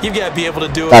game. You've got to be able to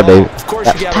do it Stop, all. David. Of course,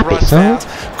 you got to Stop run it, son. fast.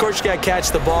 Of course, you got to catch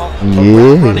the ball.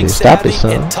 Yeah, Running stop it, savvy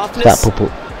son. and toughness, Stop,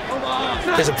 poop.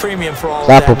 there's a premium for all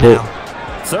Stop, of that poop.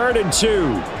 now. 3rd and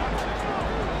 2.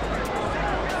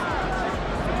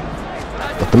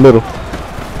 Up the middle.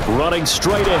 Running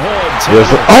straight ahead. Yes,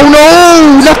 sir. Oh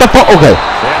no! Not the fumble. Okay.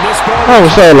 I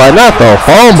was saying like not the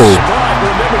fumble.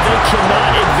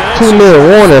 2-minute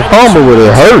warning fumble would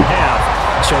have hurt.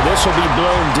 So this will be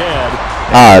blown dead.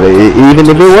 Even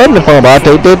if it wasn't a fumble, I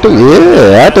take that too.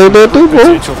 Yeah, I take that too,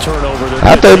 bro.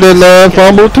 I take that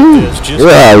fumble too.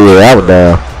 Yeah, I was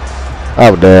down. I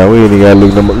was down. We ain't gotta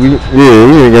look no more. We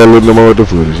ain't gotta look no more at the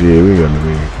footage. Yeah, we ain't gotta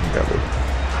look.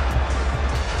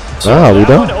 We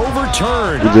don't.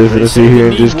 We just gonna sit here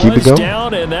and just keep it going.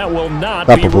 And that will not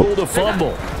Stop be it, ruled a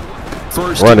fumble.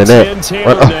 First running and that. 10,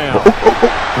 Taylor now.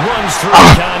 Runs through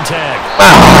contact.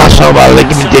 Somebody let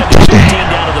me get this thing.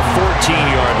 Down to the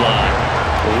 14-yard line.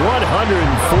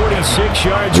 146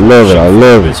 yards. I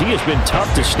love it. He has been tough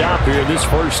to stop here this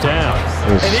first half.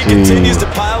 And he continues to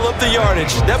pile up the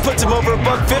yardage. That puts him over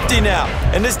 $150 now.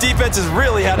 And this defense has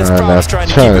really had its problems trying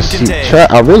to keep him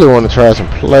contained. I really want to try some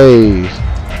plays.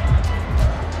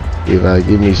 If I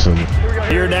give me some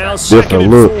Here now, different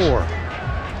looks. 4.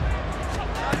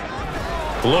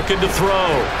 Looking to throw.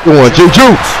 Good one,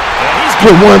 Juju.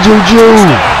 Good one, Juju.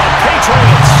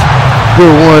 Patriots.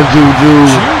 Good one,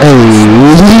 Juju.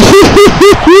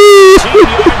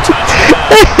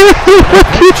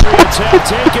 Patriots have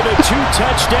taken a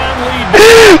 2-touchdown lead.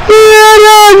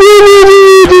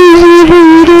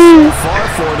 Far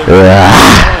for them.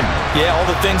 Yeah, all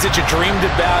the things that you dreamed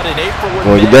about in April and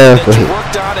Oh, you May down. that you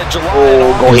worked on in July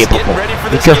and Go August, ahead, getting Popo. ready for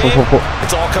Be this careful, game, Popo.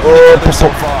 it's all coming together so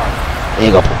far. There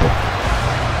you go, Popo.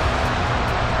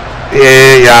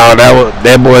 Yeah, y'all,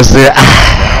 that boy said,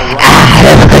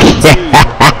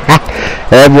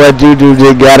 that boy Juju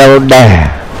just got on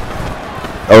down.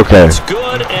 Okay. It's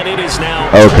good, and it is now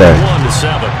Okay.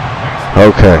 21-7.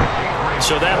 Okay.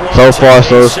 So far,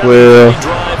 so swell.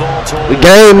 The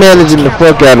game managing the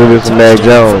fuck out of this Mac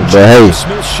Jones, but hey,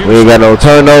 we ain't got no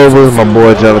turnovers. My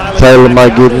boy Jonathan Taylor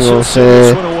might get, you know what I'm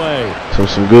saying?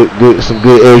 Some good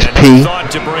XP.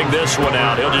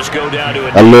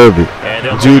 I love it.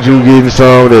 Juju getting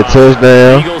some of that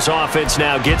touchdown. Eagles offense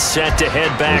now gets set to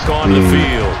head back on the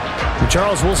field.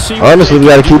 Charles, we'll see. Honestly, we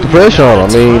got to keep the pressure on.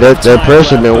 I mean, that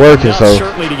pressure been working. So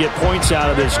certainly to get points out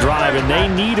of this drive, and they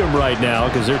need them right now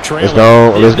because they're trailing.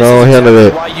 Let's go handle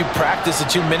it. Why you practice a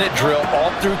 2-minute drill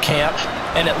all through camp,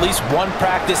 and at least one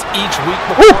practice each week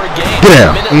before a game.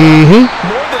 Damn.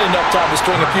 More than enough time to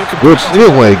string a few completions.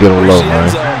 Good way to get them low, man.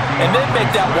 And then make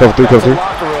that Come through.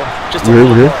 locker room just a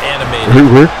little more animated.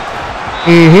 We're here.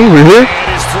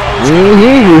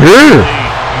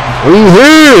 We're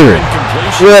here.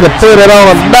 You had to put it on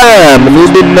a dime, and he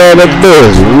didn't know what to do.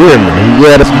 You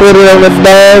had to put it on a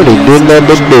dime, he didn't know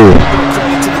what to do.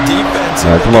 All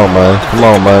right, come on, man.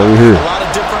 We're here.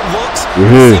 We're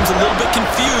here.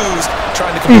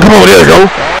 Come on, there you go.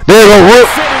 There you go, Rook.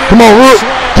 Come on, Rook.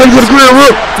 Take it to the grill,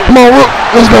 Rook. Come on, Rook.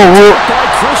 Let's go, Rook.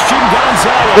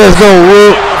 Let's go,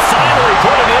 Rook. Let's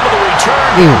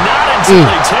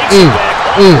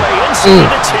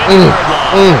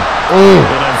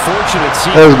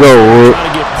go, Rook.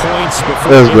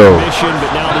 Let's go.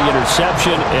 But now the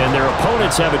interception, and their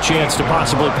opponents have a chance to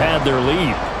possibly pad their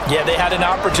lead. Yeah, they had an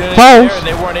opportunity there, and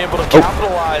they weren't able to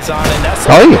capitalize on it. That's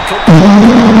they're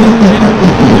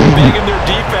begging their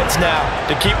defense now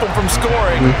to keep them from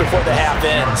scoring before the half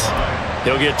ends.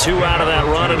 He'll get 2 out of that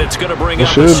run, and it's going to bring up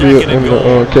should a second and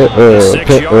goal. The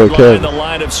 6-yard line, the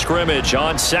line of scrimmage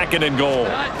on 2nd and goal.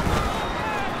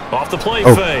 Off the play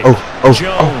fake.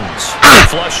 Jones.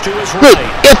 Flush to his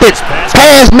right.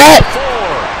 Pass, Matt.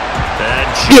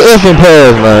 Get effing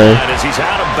pass, man. As he's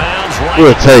out of bounds right.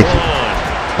 We'll take it.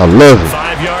 I love it.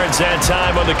 5 yards that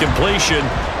time on the completion,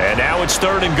 and now it's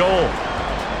 3rd and goal.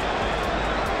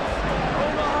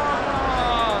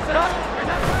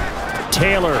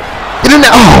 Taylor. Get in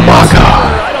there. Oh, my God.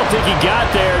 I don't think he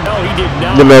got there. No, he did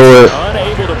not. You know what?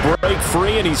 Unable to break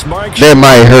free, and he's marked. That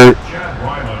might hurt.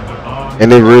 And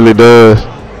it really does.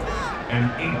 An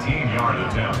 18-yard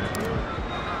attempt.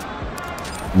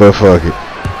 But fuck it.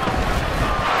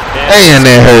 Damn,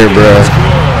 that hurt, bro.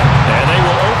 And they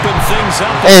will open things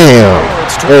up. Damn.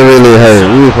 That really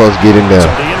hurt. We were supposed to get in there. So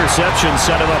the interception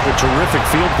set him up a terrific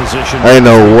field position. Ain't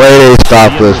no way they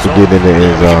stopped us from getting in the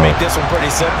end zone. Make this one pretty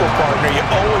simple, partner. You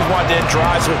always want to end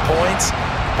drives with points,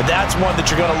 but that's one that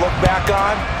you're going to look back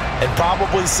on and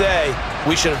probably say,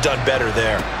 we should have done better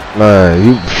there.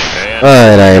 Man,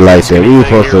 I ain't like that. We were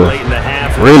supposed to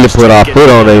really put our foot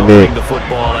on their neck.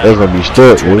 They're gonna be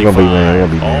stuck. We're gonna be, man. We're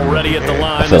gonna be, man. Already at the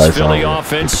line, this Philly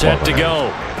offense set to go.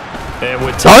 And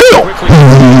with oh,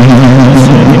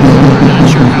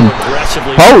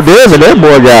 damn it, that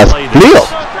boy got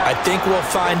flipped. I think we'll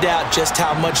find out just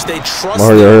how much they trust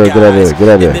their guys get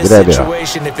out there. in this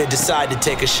situation if they decide to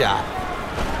take a shot.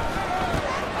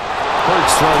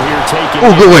 Throw here taken.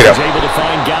 Oh, good way up. Able to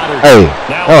find Goddard.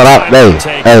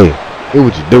 Hey, do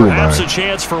what you do, man. Perhaps a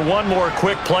chance for one more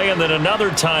quick play and then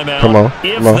another timeout. Come on.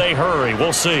 If they hurry,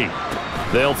 we'll see.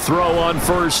 They'll throw on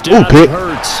 1st down. Pick.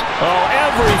 Hurts. Oh,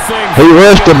 everything. He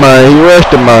rushed him, man.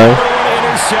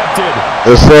 Intercepted.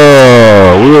 Yes,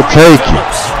 sir. We'll take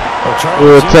it.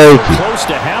 We'll take it. Close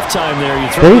to halftime there. You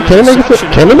Can they make it?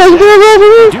 Can they make it over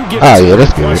here? Oh, yeah,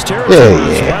 that's good.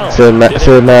 Yeah.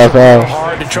 7.5 hours.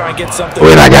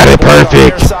 Wait, I got it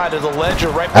perfect.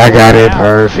 I got it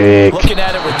perfect. Looking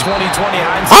at it with 20/20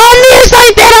 hindsight. I missed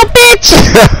like that, bitch.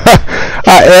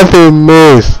 I effing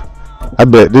missed. I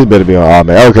bet this better be on all,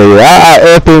 man. Okay, yeah, I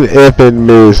effing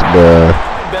missed, bro.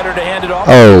 Better to hand it off.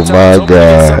 Oh my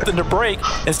God. Something to break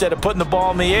instead of putting the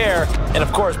ball in the air, and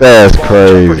of course that's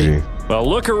crazy. Well,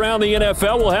 look around the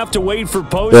NFL. We'll have to wait for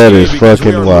post. That is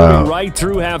fucking wild. Right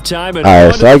through halftime. All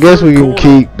right, so I guess we can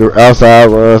keep the outside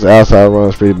runs. Outside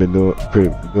runs doing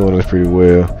us pretty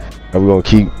well. And we're gonna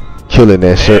keep killing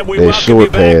that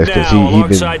short pass because he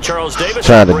been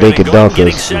trying to dink and dunk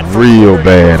us real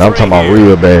bad. I'm talking about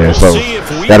real bad. So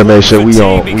gotta make sure we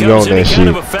on that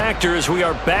shit.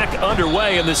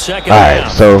 Alright,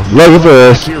 so lucky for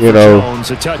us, you know,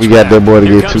 we got that boy to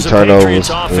get 2 turnovers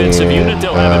and we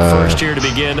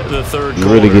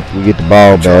get the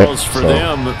ball back. So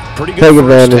take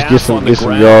advantage, get some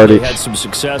yardage.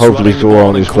 Hopefully score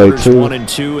on this play too. And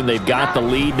they've got the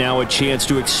lead now, a chance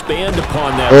to expand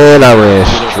upon that. And I ran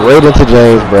straight into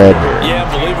James Bradbury. Yeah,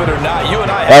 believe it or not, you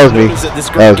and I that was me. That was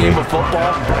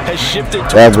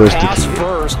the key.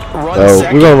 So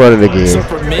we're gonna run it again.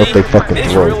 If they fucking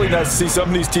throw. It's really nice to see some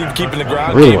of these teams keeping the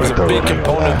ground game as a big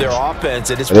component of their offense,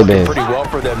 and it's working pretty well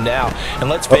for them now. And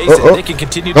let's face it, they can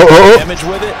continue to do damage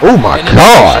with it. Oh my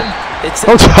God! It's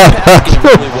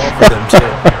really well for them too.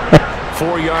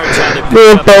 4 yards on the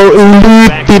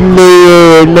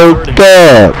no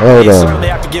cap. Hold on. Certainly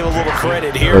have to give a little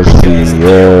credit here. Let's see.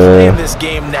 Playing this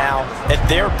game now at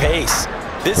their pace.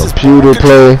 This is computer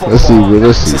play. Let's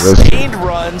see. Sustained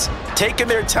runs, taking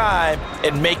their time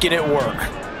and making it work.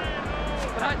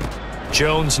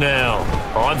 Jones now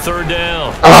on third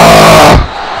down.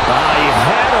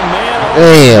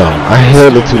 Damn, I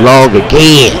held it too long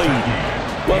again.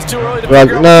 Like,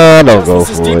 nah, don't go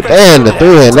for it. Damn, the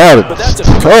 3 and out is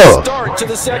tough.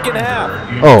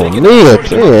 Oh, Nia,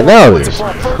 3 and out is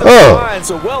tough.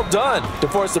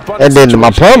 And then my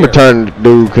punt return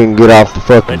dude couldn't get off the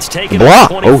fucking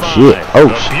block. Oh shit. Oh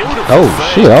shit. Oh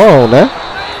shit. Hold on now.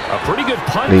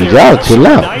 These y'all chill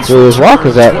out. Chris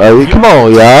Walker's out. Come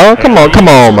on, y'all. Come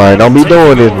on, man. Don't be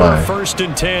doing this, man. 1st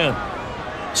and 10.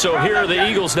 So here are the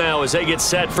Eagles now as they get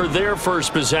set for their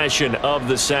first possession of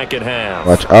the second half.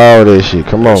 Watch all this shit.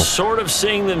 Come on. Sort of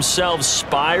seeing themselves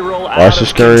spiral out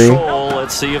of control.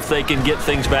 Let's see if they can get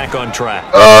things back on track.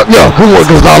 Yeah, good one,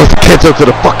 Gonzalez, to catch up to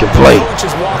the fucking plate.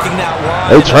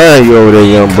 They trying you over there,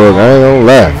 young buck. I ain't gonna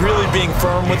lie. Really being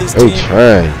firm with his team. They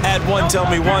trying. Had one tell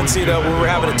me once, when we were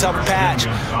having a tough patch,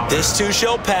 this too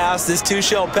shall pass, this too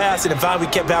shall pass. And if we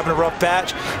kept having a rough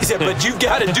patch, he said, but you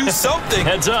got to do something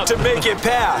to make it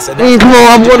pass. And come on,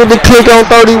 I wanted to click on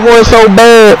 31 so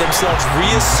bad.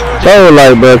 So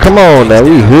like, bro, come on now,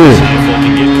 we here. See if they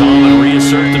can get calm and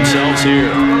reassert themselves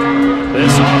here.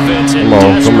 This offense in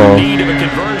desperate need of a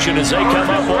conversion as they come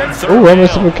up on third down. Ooh, I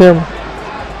missed the camera.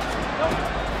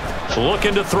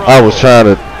 Looking to throw. I was trying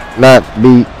to not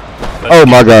be. Oh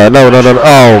my God, no.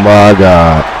 Oh my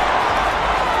God.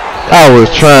 I was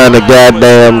trying to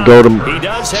goddamn go to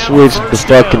switch the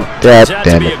fucking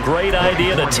goddamn it.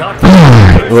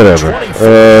 Whatever.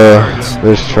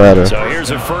 Let's try to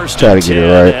get it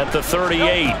right. At the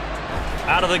 38.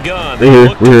 Out of the gun.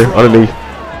 We're here underneath.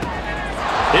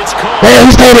 Damn,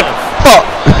 he stayed it. Fuck.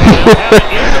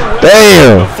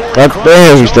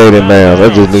 Damn, he stayed in bounds. I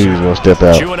just knew he was gonna step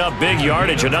out. Chewing up big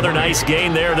yardage. Another nice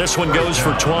gain there. This one goes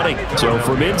for 20. So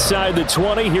from inside the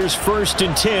 20, here's 1st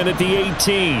and 10 at the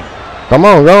 18. Come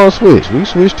on, go on, switch. We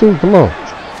switch too. Come on.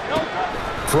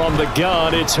 From the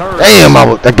gun, it's Hurts. Damn,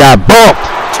 I got bumped.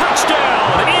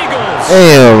 Touchdown, Eagles.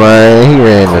 Damn, man, he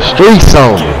ran the streets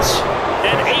on me.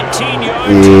 An 18-yard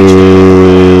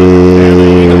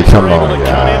yeah, come on,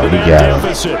 y'all. We got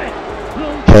him.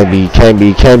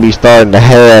 Can't be starting the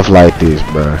half like this,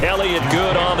 bro. Elliott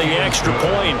good on the extra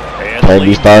point. Can't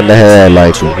be starting the half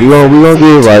like this. We gonna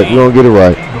get it right. We gonna get it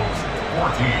right.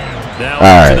 Now all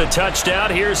right. The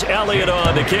touchdown. Here's Elliott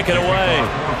on to kick it away.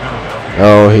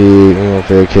 Oh, he don't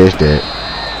fair catch that.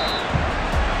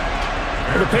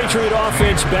 The Patriot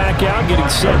offense back out, getting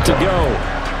set to go.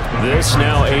 This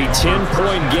now a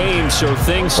 10-point game, so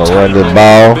things tighten the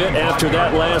ball. A bit after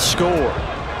that last score.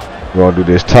 We're gonna do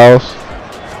this toss.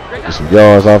 Get some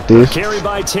yards off this. Carry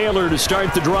by Taylor to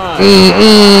start the drive.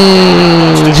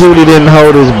 Judy didn't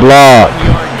hold his block.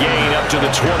 1-yard gain up to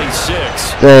the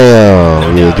 26.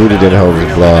 Damn, yeah, Judy didn't hold his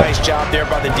block. Nice job there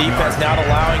by the defense, not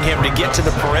allowing him to get to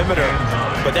the perimeter.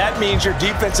 But that means your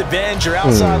defensive ends, your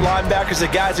outside linebackers, the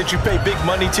guys that you pay big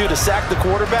money to sack the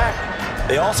quarterback,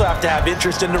 they also have to have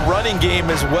interest in the running game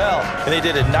as well. And they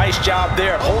did a nice job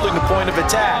there holding the point of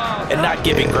attack and not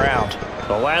giving ground.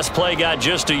 The last play got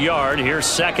just a yard. Here's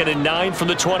 2nd and 9 from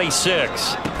the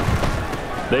 26.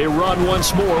 They run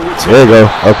once more with 2. There you go.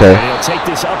 Okay. And he'll take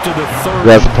this up to the 30.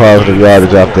 That's the positive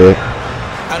yardage out there.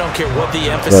 I don't care what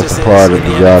the emphasis That's the part of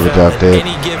the yardage out there.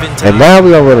 And now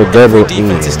we're going to run a double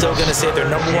defense is still going to say their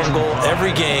 #1 goal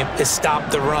every game is stop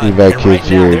the run. He back kick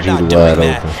here, Judy wide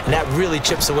open. And that really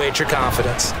chips away at your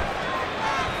confidence.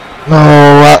 No,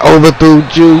 I overthrew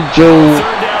Juju.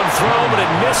 Third down throw, but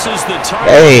it misses the target.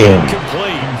 Damn.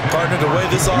 Incomplete. Partner, the way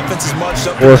this offense is much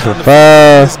up 4 for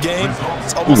 5.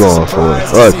 We going for it.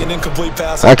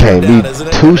 I can't be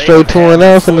 2 straight 2 and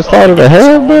outs in the start of the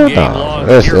half, bro. No,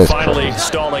 that's finally crazy.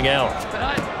 stalling out.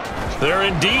 They're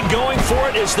indeed going for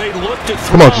it as they look to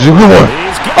throw. Come on, Juju, come on.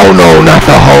 Oh no, not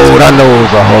the hold. I know it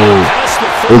was a hold.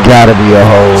 It gotta be a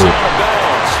hold.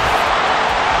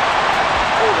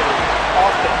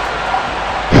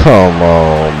 Come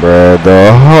on, bro.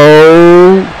 The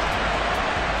hold.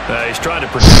 He's trying to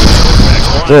protect the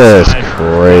quarterback's That's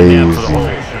crazy.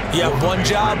 You have one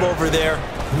job over there.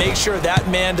 Make sure that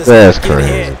man does not get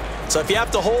hit. So if you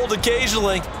have to hold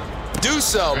occasionally, do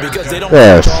so because they don't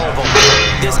catch all of them.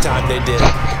 This time they did.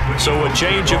 So a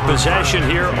change of possession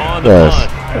here on the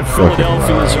punt.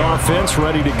 Philadelphia's offense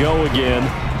ready to go again.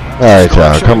 All right,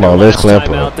 y'all, come on, let's clamp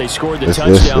up. Let's try to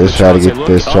get through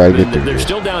They're this.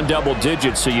 still down double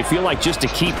digits, so you feel like just to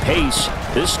keep pace,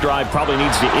 this drive probably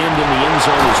needs to end in the end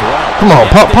zone as well. Come on,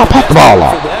 pop the ball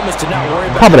off.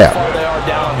 Pop it out.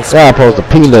 Yeah, I'm supposed to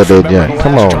peanut that junk.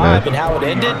 Come on, man.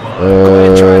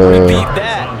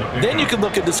 Then you can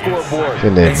look at the scoreboard.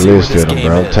 Shouldn't have blitzed him,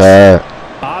 bro. I'm tired.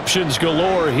 Options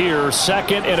galore here.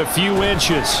 Second and a few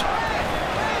inches.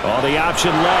 Oh, the option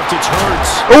left. It's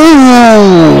Hurts.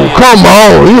 Ooh, come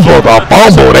on. You supposed to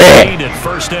fumble that.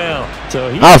 First down. So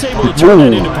he's able to turn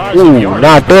that into positive yardage.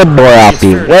 Knock that boy out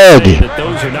the wagon.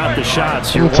 Those are not the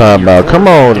shots I'm talking about. Come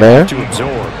on, man.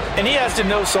 And he has to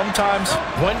know sometimes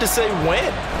when to say when.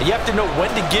 You have to know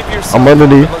when to give yourself. I'm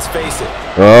underneath. Let's face it.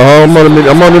 I'm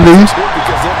underneath.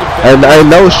 And ain't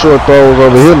no short throws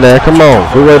over here now. Come on.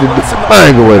 Get ready to I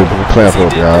ain't get ready to clamp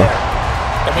up, y'all.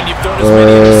 And when you've thrown as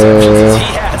many interceptions as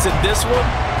he has in this one,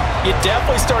 you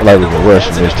definitely start like we can rush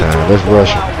him this time. Let's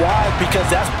rush him. Because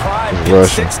that's prime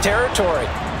pick-six territory.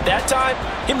 That time,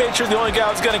 he made sure the only guy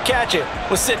who was going to catch it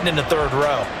was sitting in the third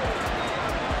row.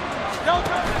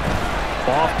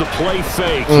 Off the play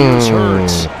fake. Here's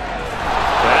Hurts.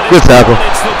 Good tackle.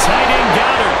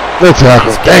 Good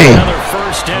tackle. Damn.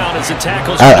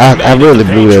 I really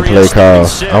blew that play call.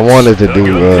 I wanted to do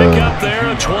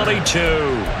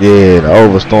yeah, the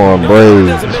overstorm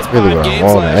Braves. That's really what I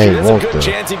wanted. I ain't want to.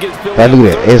 If I knew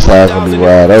that inside was gonna be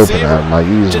wide open, my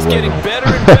user wasn't gonna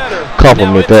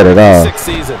compliment that at all.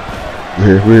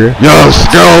 We're here. Let's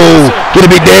go. Get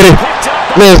it, big daddy.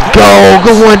 Let's go.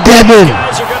 Good one, Devin.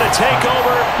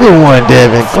 Good one,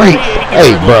 Devin. Great.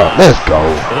 Hey, bro. Let's go.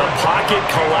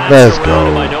 Let's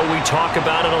go.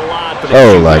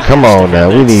 Oh, like, come on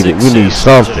now. We need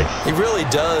something. He really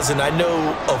does, and I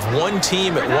know of one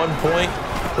team at one point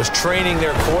was training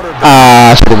their quarterback.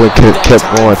 I should have kept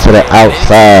going to the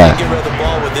outside.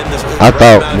 I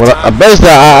thought,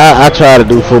 basically, I try to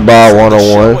do football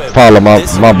one-on-one, follow my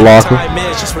blocker.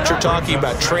 It's just what you're talking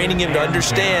about, training him to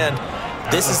understand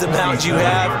this is the amount you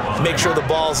have, make sure the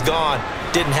ball's gone.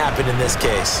 Didn't happen in this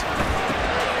case.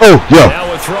 Oh, yo. Now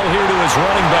a throw here to his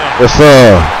running back. What's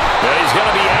up? He's going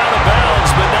to be out of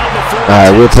bounds, but not before. All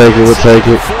right, we'll take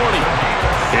it.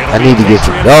 I need to get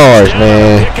some yards,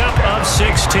 man.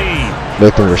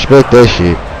 Make them respect that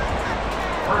shit.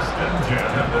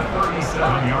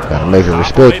 Gotta make them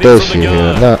respect that shit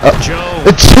here. Nah,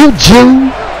 it's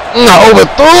you. I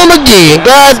overthrew him again.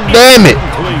 God damn it.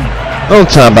 I'm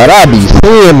talking about I be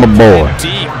seeing my boy.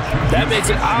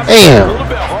 Damn.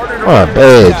 My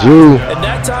bad, you. And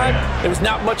that time, there was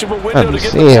not much of a window to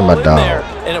get the ball in there,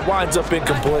 and it winds up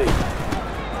incomplete.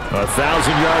 1,000-yard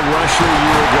rusher a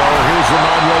year ago. Here's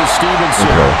Ramondre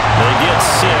Stevenson. They get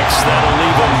 6. That'll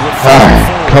leave them with 4. All right,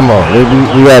 come on.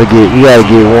 We gotta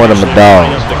get one of my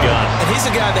dogs. And he's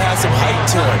a guy that has some height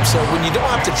to him, so when you don't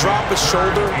have to drop his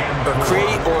shoulder or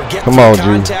create or get come on,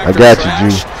 G. I got you,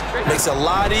 G. Makes it a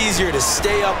lot easier to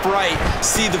stay upright,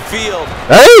 see the field,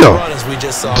 damn. run as we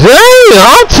just saw. Damn,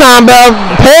 I'm talking about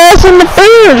passing the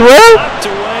fence, bro.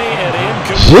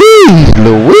 Jeez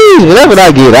Louise, that's what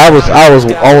I get. I was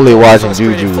only watching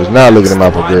Juju, was not looking at my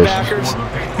progression.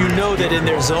 You know that in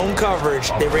their zone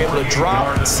coverage, they were able to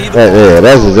drop, see the yeah,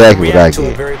 that's exactly what I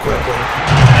get. Very quickly.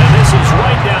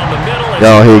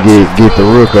 Y'all here get the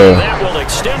rook a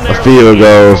field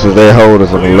goal, so they hold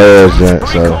us on the last jump.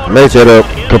 So make that up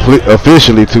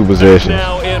officially 2 possessions.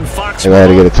 And I had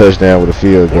to get a touchdown with a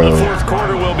field goal. The fourth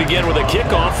quarter will begin with a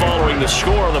kickoff following the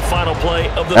score on the final play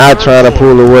of the I try to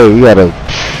pull away. We gotta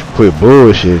quit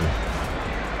bullshit.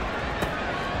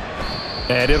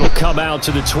 And it'll come out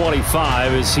to the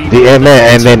 25 as he. And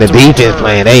then the defense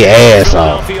playing they ass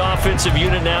off. The offensive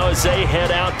unit now as they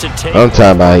head out to take. I'm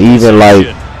talking about even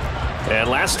like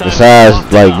besides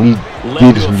like we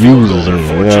get some users in. You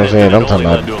know what I'm saying? I'm talking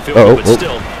about.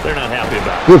 They're not happy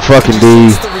about it. Good fucking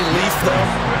D.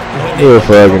 Good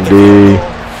fucking D.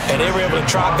 And they were able to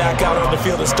trot back out on the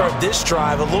field to start this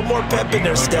drive. A little more pep in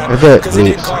their step because they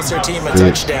didn't cost their team a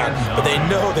touchdown. But they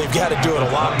know they've got to do it a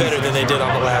lot better than they did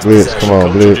on the last possession. Come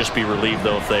on, Coach will just be relieved,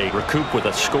 though, if they recoup with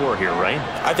a score here, right?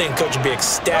 I think Coach would be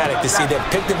ecstatic to see them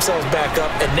pick themselves back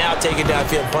up and now take it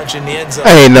downfield and punch in the end zone.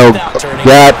 Ain't no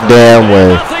goddamn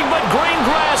way. Nothing but green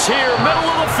grass here,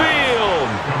 middle of the field.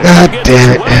 God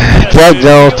damn it. Jack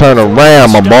Jones turn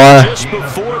around, my boy.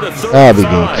 I'll be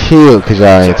getting killed because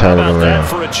y'all ain't turning around.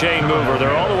 For a chain mover.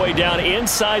 They're all the way down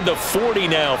inside the 40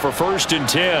 now for 1st and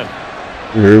 10.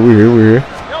 We're here.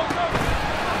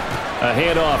 A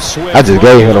handoff Swift. I just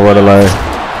gave him the running line.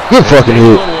 Good fucking hit. A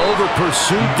little over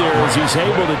pursuit there as he's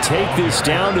able to take this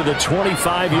down to the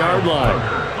 25-yard line.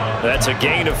 That's a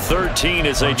gain of 13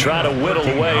 as they try to whittle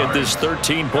away at this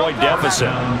 13-point deficit.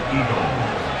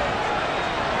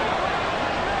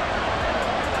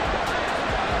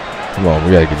 Come on,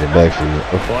 we gotta get it back for you.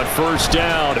 But first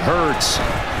down, Hurts.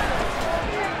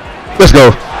 Let's go.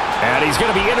 And he's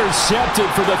going to be intercepted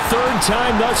for the 3rd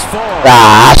time thus far.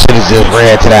 I should have just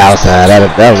ran to the outside. That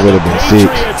would have been sick.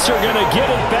 Patriots are going to get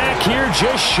it back here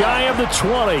just shy of the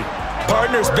 20.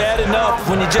 Partner's bad enough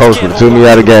when you just Coach can't took me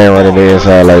out of the game running the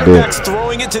inside like this.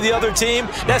 Throwing it to the other team.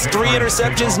 That's 3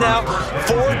 interceptions now,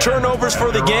 4 turnovers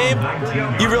for the game.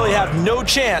 You really have no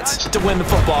chance to win the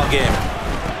football game.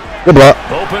 Good block.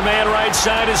 Open man right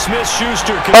side is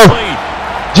Smith-Schuster complete.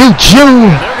 Juju.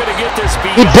 They're going to get this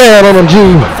beat. Get down on him,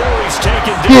 Jew.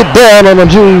 Get down on him,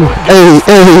 Jew. Hey,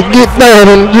 hey, get down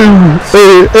on him, Jew.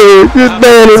 Hey, hey, get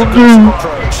down on him, Jew.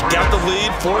 Got the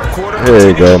lead, 4th quarter. There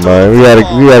you go, man. We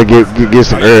gotta get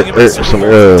some air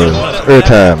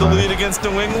time, man.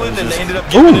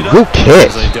 Ooh, good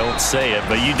catch. They don't say it,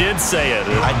 but you did say it.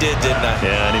 I did, didn't I?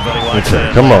 Yeah, anybody watching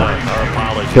that? Come on.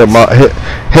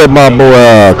 Hit my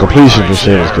boy completion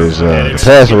percentage, because the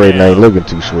passing rate ain't looking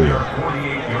too sweet.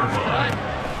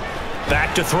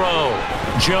 Back to throw.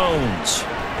 Jones.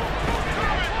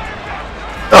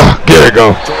 There you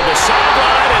go.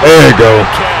 There you go.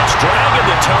 Dragging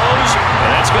the toes,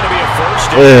 and that's going to be a first.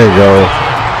 There you go.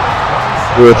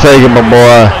 We'll take him, my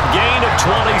boy.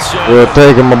 We'll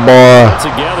take him, my boy.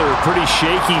 Together, a pretty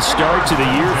shaky start to the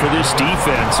year for this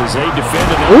defense as they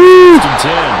defended on 1st and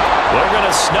 10. They're going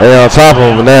to snap. They on top of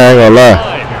him now, I ain't gonna lie.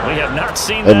 We have not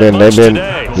seen they've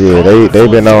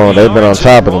been on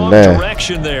top of them now.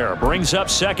 Direction there brings up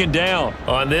 2nd down.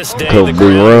 On this day, couple big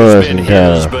runs and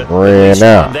kind of ran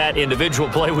out. That individual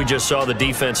play we just saw the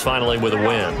defense finally with a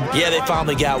win. Yeah, they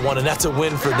finally got one, and that's a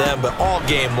win for them. But all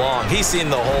game long, he's seen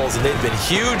the holes, and they've been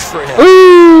huge for him.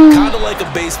 Kind of like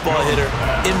a baseball hitter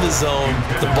in the zone.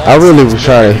 The ball I really was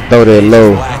trying to throw that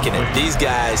low. These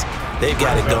guys, they've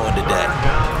got it going today.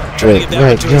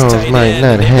 Mac Jones might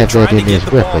not have that in his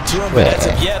repertoire.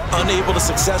 Yet unable to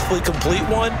successfully complete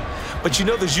one, but you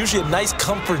know there's usually a nice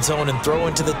comfort zone in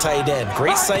throwing to the tight end.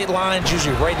 Great sight lines,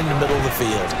 usually right in the middle of the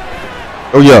field.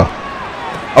 Oh yeah,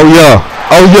 oh yeah,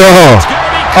 oh yeah,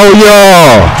 oh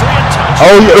yeah,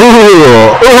 oh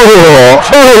yeah,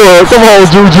 oh, come on,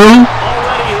 Juju.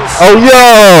 Oh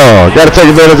yeah, gotta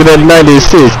take advantage of that 96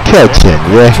 catching.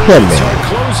 Yeah, man.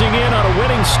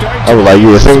 I was like,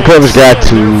 yeah, second coverage got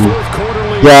to.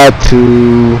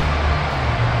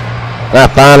 I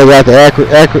finally got the accurate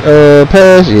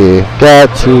pass. Yeah, got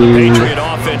to. The Patriot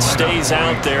offense stays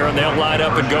out there, and they'll line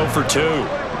up and go for 2.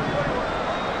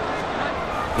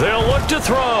 They'll look to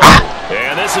throw,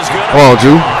 and this is good. Come on,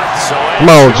 Ju. Come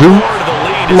on, Ju.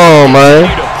 Come on, man.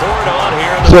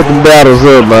 Set them battles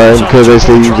up, man, because they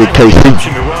say you get KC.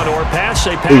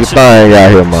 He's a thing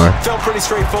out here, man. Felt pretty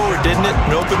straightforward, didn't it?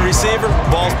 An open receiver,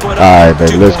 ball's put up. All right,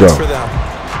 baby, let's go.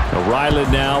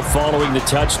 Ryland now following the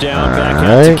touchdown, back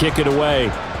out to kick it away.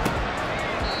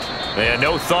 And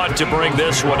no thought to bring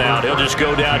this one out. He'll just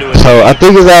go down to it. So I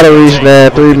think it's out of reach now.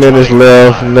 3 minutes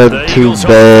left. Nothing too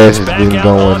bad. It's been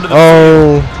going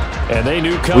on. And they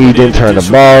knew we didn't turn the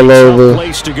ball over.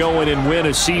 So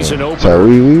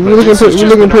we're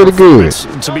looking pretty good.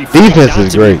 Defense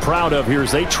is great. Even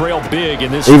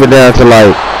down to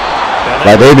like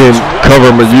they didn't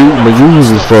cover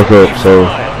Mayuza's fuck up. So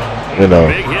you know,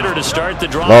 as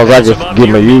long as I can get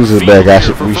Mayuza back,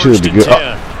 we should be good.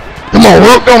 Come on,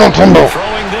 Rook. Come on, Tumbo.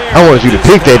 I wanted you to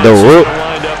pick that though, Rook.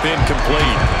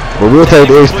 But we'll take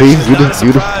the XP. Do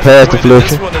the pass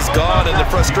deflection.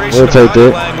 We'll take that.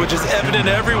 Language is evident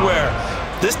everywhere.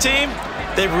 This team,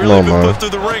 they've really been put through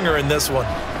the ringer in this one.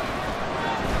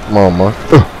 Come on, man.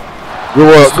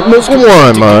 Come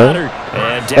on, man.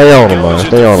 Stay on him, man.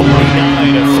 Stay on him, man.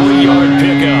 A 3-yard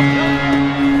pickup.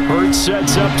 Hurts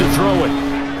sets up to throw it.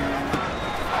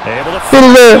 Able to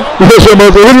What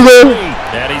is that?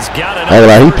 And he's got it.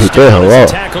 He picked that hoe up.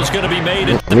 Tackle's going to be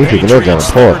made at the He picking that down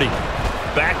apart.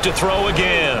 Back to throw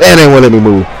again. And they won't let me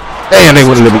move. And they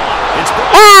wouldn't let me.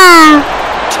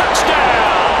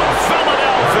 Touchdown,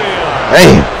 Philadelphia.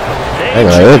 Damn.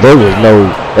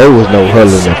 There was no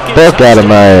huddling the fuck out of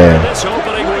my ass.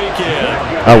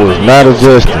 I was not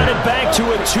adjusting. Back to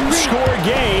a 2-score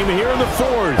game here in the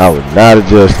 4th. I was not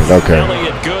adjusting. Okay.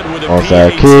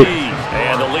 Onside kick.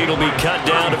 And the lead will be cut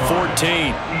down to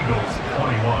 14.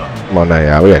 Come on now,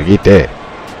 y'all. We gotta get that.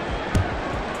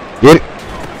 Get it.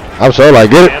 I'm so like,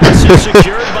 get it.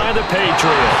 Secured by the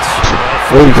Patriots.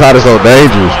 He caught us so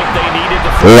dangerous.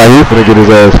 Look like he's gonna get his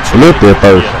ass flipped at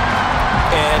first.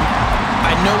 And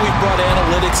I know we brought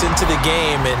analytics into the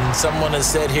game, and someone has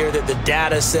said here that the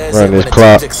data says that when a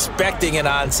team's expecting an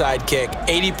onside kick,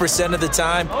 80% of the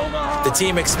time, the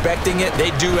team expecting it,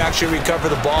 they do actually recover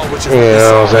the ball, which is what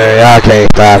I'm saying. I can't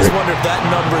stop it. I wonder if that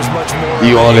number is much more.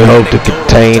 You only hope to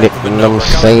contain it, you know what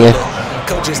I'm saying?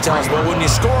 Coaches tell us, well, when you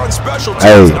score on special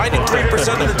teams,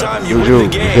 93% of the time you win the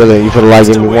game. You feel like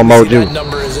giving me one more juice? That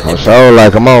number is I'm so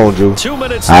like, come on, Drew. 2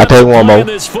 minutes I'll take one more.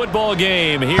 this football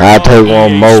game here I'll take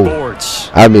one more. Sports.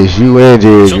 I miss you and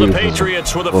Jerry. So the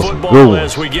Patriots with a football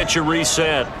as we get you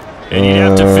reset. And you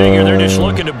have to figure they're just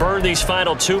looking to burn these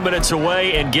final 2 minutes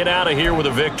away and get out of here with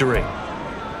a victory.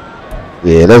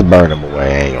 Yeah, let's burn them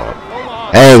away.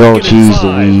 I ain't gonna cheese the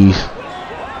Louise.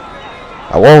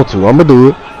 I want to. I'm gonna do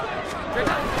it.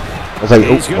 Let's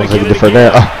take the first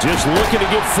down. Just looking to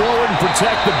get forward and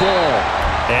protect the ball.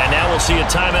 And now we'll see a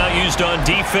timeout used on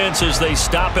defense as they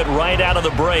stop it right out of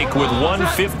the break with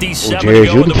 1:57 to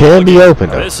go in the ball game. Open,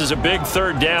 this is a big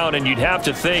third down, and you'd have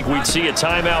to think we'd see a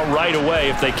timeout right away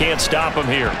if they can't stop him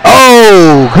here.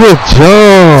 Oh, good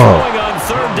job.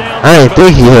 I didn't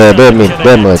think he had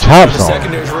that much hops on. The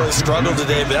secondary's really struggled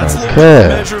today, but that's a little bit of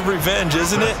a measure of revenge,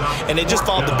 isn't it? And they just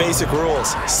followed the basic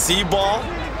rules. See ball,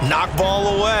 knock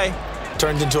ball away.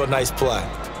 Turned into a nice play.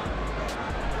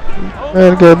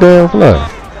 Man, goddamn play.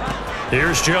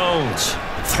 Here's Jones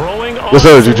throwing on What's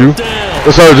up, Juju?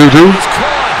 What's up, Juju?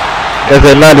 That's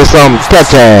that 90-something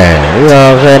touchdown. You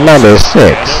know what I'm saying? 96.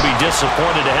 And they'll be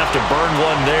disappointed to have to burn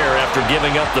one there after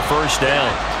giving up the first down.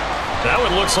 That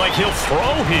one looks like he'll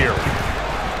throw here.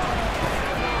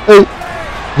 Hey.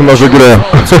 He must look it up.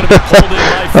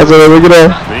 That's what look it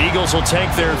up. The Eagles will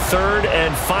take their third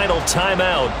and final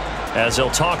timeout as they'll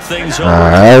talk things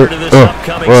over to this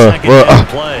upcoming second down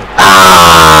play.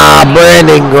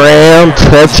 Brandon Graham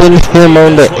touching him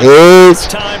on the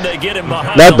edge.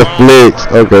 Not the flicks.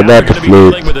 Okay, not the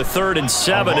flicks. With a 3rd and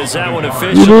 7 as that one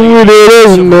officially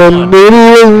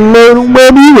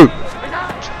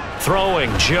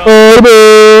throwing Joe.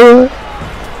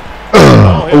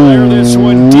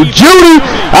 Judy!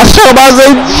 I saw about to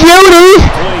say Judy!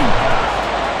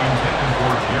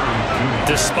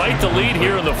 Despite the lead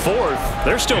here in the 4th,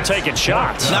 they're still taking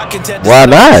shots. Why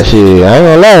not? Shit, I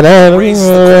ain't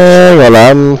gonna lie.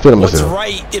 I'm feeling myself. What's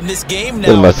right in this game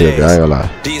nowadays? I ain't gonna lie.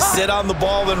 Do you sit on the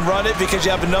ball and run it because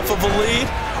you have enough of a lead?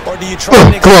 Or do you try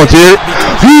and come on, Terry.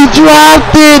 He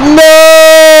dropped it.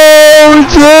 No,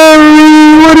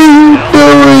 Jerry. What are you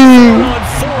doing?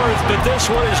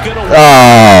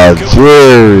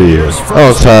 Jerry. I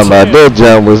was talking about that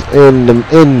jump was in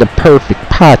the perfect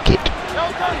pocket.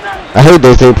 I hate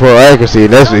they say pro accuracy,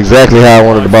 and that's exactly how I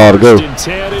wanted the ball to go.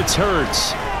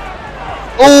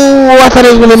 Oh, I thought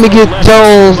it was gonna let me get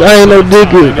Jones. I ain't no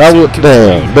digger. I was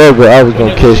I was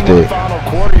gonna catch that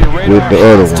with the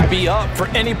other one. To be up for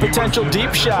any potential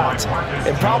deep shots,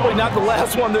 and probably not the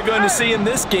last one they're going to see in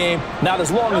this game. Not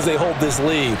as long as they hold this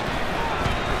lead.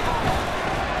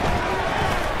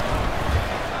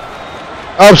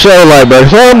 I'm sure like, but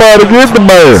somebody get the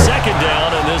man. Second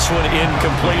down, and this one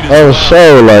incomplete. I'm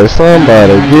sure like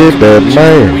somebody get that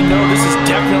man. We know this is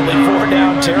definitely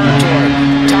 4-down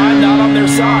territory. Time not on their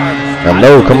side. I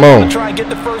know, come on. Try and get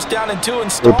the first down and 2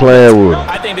 installments. We're playing with him.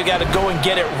 I think they got to go and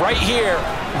get it right here,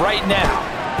 right now.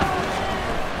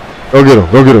 Go get him,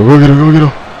 go get him, go get him, go get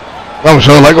him. I'm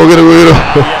sure like go get him, go get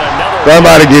him.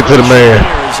 Somebody get to the man.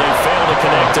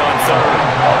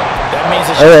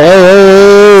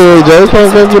 Hey, Joe,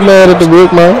 can't get mad at the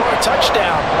Rook, man.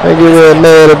 Can't get real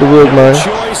mad at the Rook, man.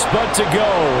 Choice but to go.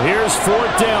 Here's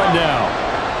 4th down now.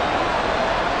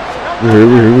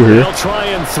 We're here. They'll try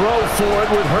and throw for it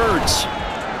with Hurts.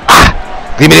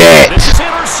 Give me that.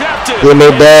 Give me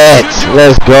that.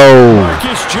 Let's go.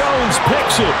 Marcus Jones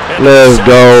picks it. Let's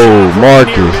go,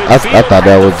 Marcus. I thought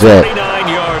that was Jack.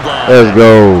 Let's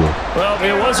go. Well,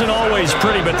 it wasn't always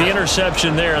pretty, but the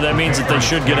interception there, that means that they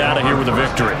should get out of here with a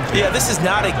victory. Yeah, this is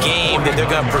not a game that they're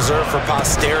going to preserve for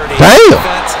posterity. Damn.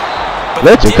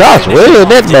 Let your cops win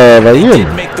that bad. Like, you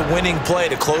did make the winning play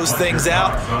to close things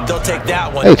out. They'll take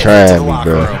that one. They trying me,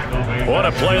 bro. What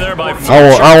a play there by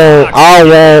I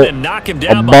want knock him a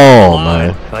down bomb,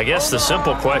 man. I guess the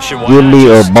simple question, why give me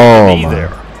a bomb, man.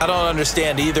 I don't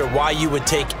understand either why you would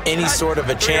take any sort of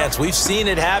a chance. We've seen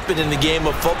it happen in the game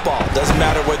of football. Doesn't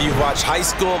matter whether you watch high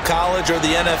school, college, or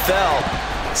the NFL.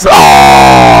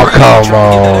 Oh, come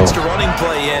on. Get that extra running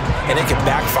play in, and it can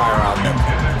backfire on them.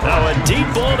 Now a deep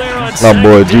ball there on my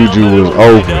boy Juju was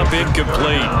open.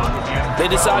 Incomplete. They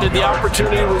decided the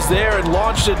opportunity was there and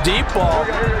launched a deep ball,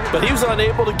 but he was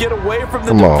unable to get away from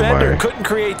the defender. Couldn't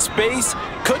create space,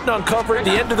 couldn't uncover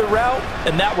the end of the route,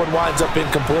 and that one winds up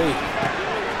incomplete.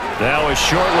 Now a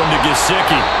short one to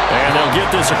Gesicki, and they'll get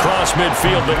this across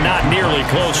midfield, but not nearly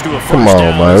close to a first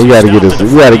down. Come on, down. man. We got to get this.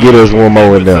 We got to get us one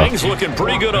more in there. Things looking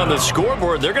pretty good on the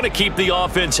scoreboard. They're going to keep the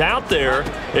offense out there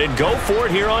and go for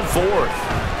it here on 4th.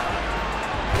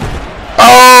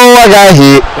 Oh, I got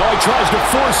hit. Oh, he tries to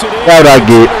force it in. That's what I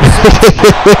get.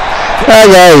 I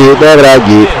got hit. That's what I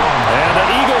get.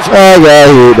 I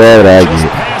got hit. That's what I get.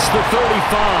 Past the 35.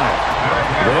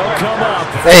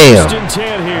 Damn.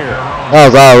 I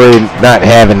was already not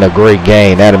having a great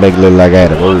game. That'll make it look like I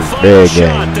had a really bad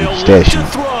game. Stat sheet.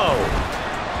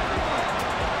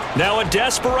 Now a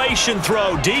desperation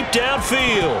throw deep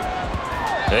downfield.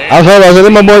 I was hoping I said,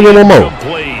 let my boy get one more.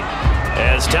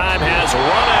 As time has run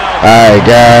out. Alright,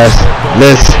 guys.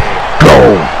 Let's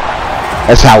go.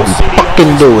 That's how we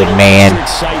fucking do it, man.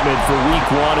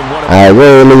 Alright,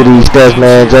 we'll look at these stats,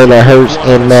 man. Jalen Hurts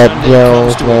and Matt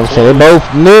Jones. You know what I'm saying? They both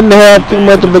didn't have too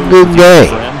much of a good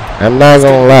game. I'm not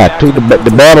gonna lie.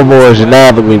 The Baltimore is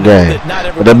not a good game.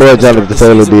 But the boy Jonathan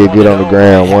Taylor did good on the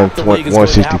ground.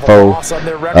 164.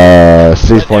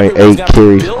 6.8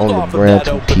 carries on the ground.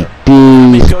 2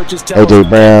 TDs. AJ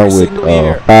Brown with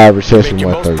 5 receptions,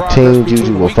 113.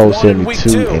 Juju with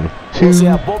 472 and 2.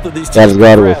 Dallas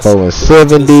Goedert with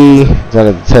 470.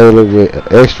 Jonathan Taylor with an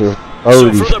extra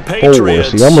 34.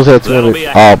 So you almost had 200.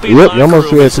 Yep, you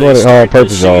almost had 200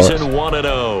 all-purpose yards.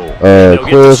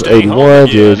 Quiz 81,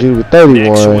 Juju with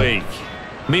 31.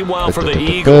 Meanwhile, for the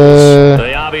Eagles,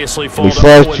 they obviously we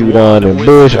slashed you down in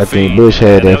Bush. I think Bush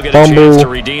had that fumble.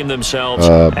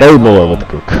 Baymore with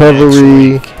the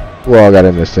recovery. Who all got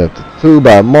intercepted? 2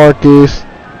 by Marcus.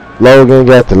 Logan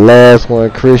got the last one.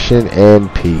 Christian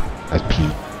and Pete. That's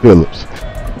Pete Phillips.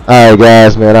 Alright,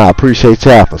 guys, man, I appreciate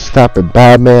y'all for stopping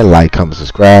by, man. Like, comment,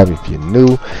 subscribe if you're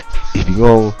new. If you're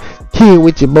going to kill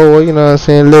with your boy, you know what I'm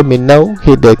saying, let me know.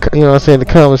 Hit that, you know what I'm saying, the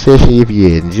comment section if you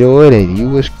enjoyed and you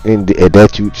was and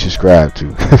that you subscribe to.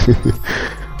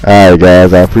 Alright,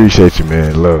 guys, I appreciate you,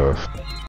 man. Love.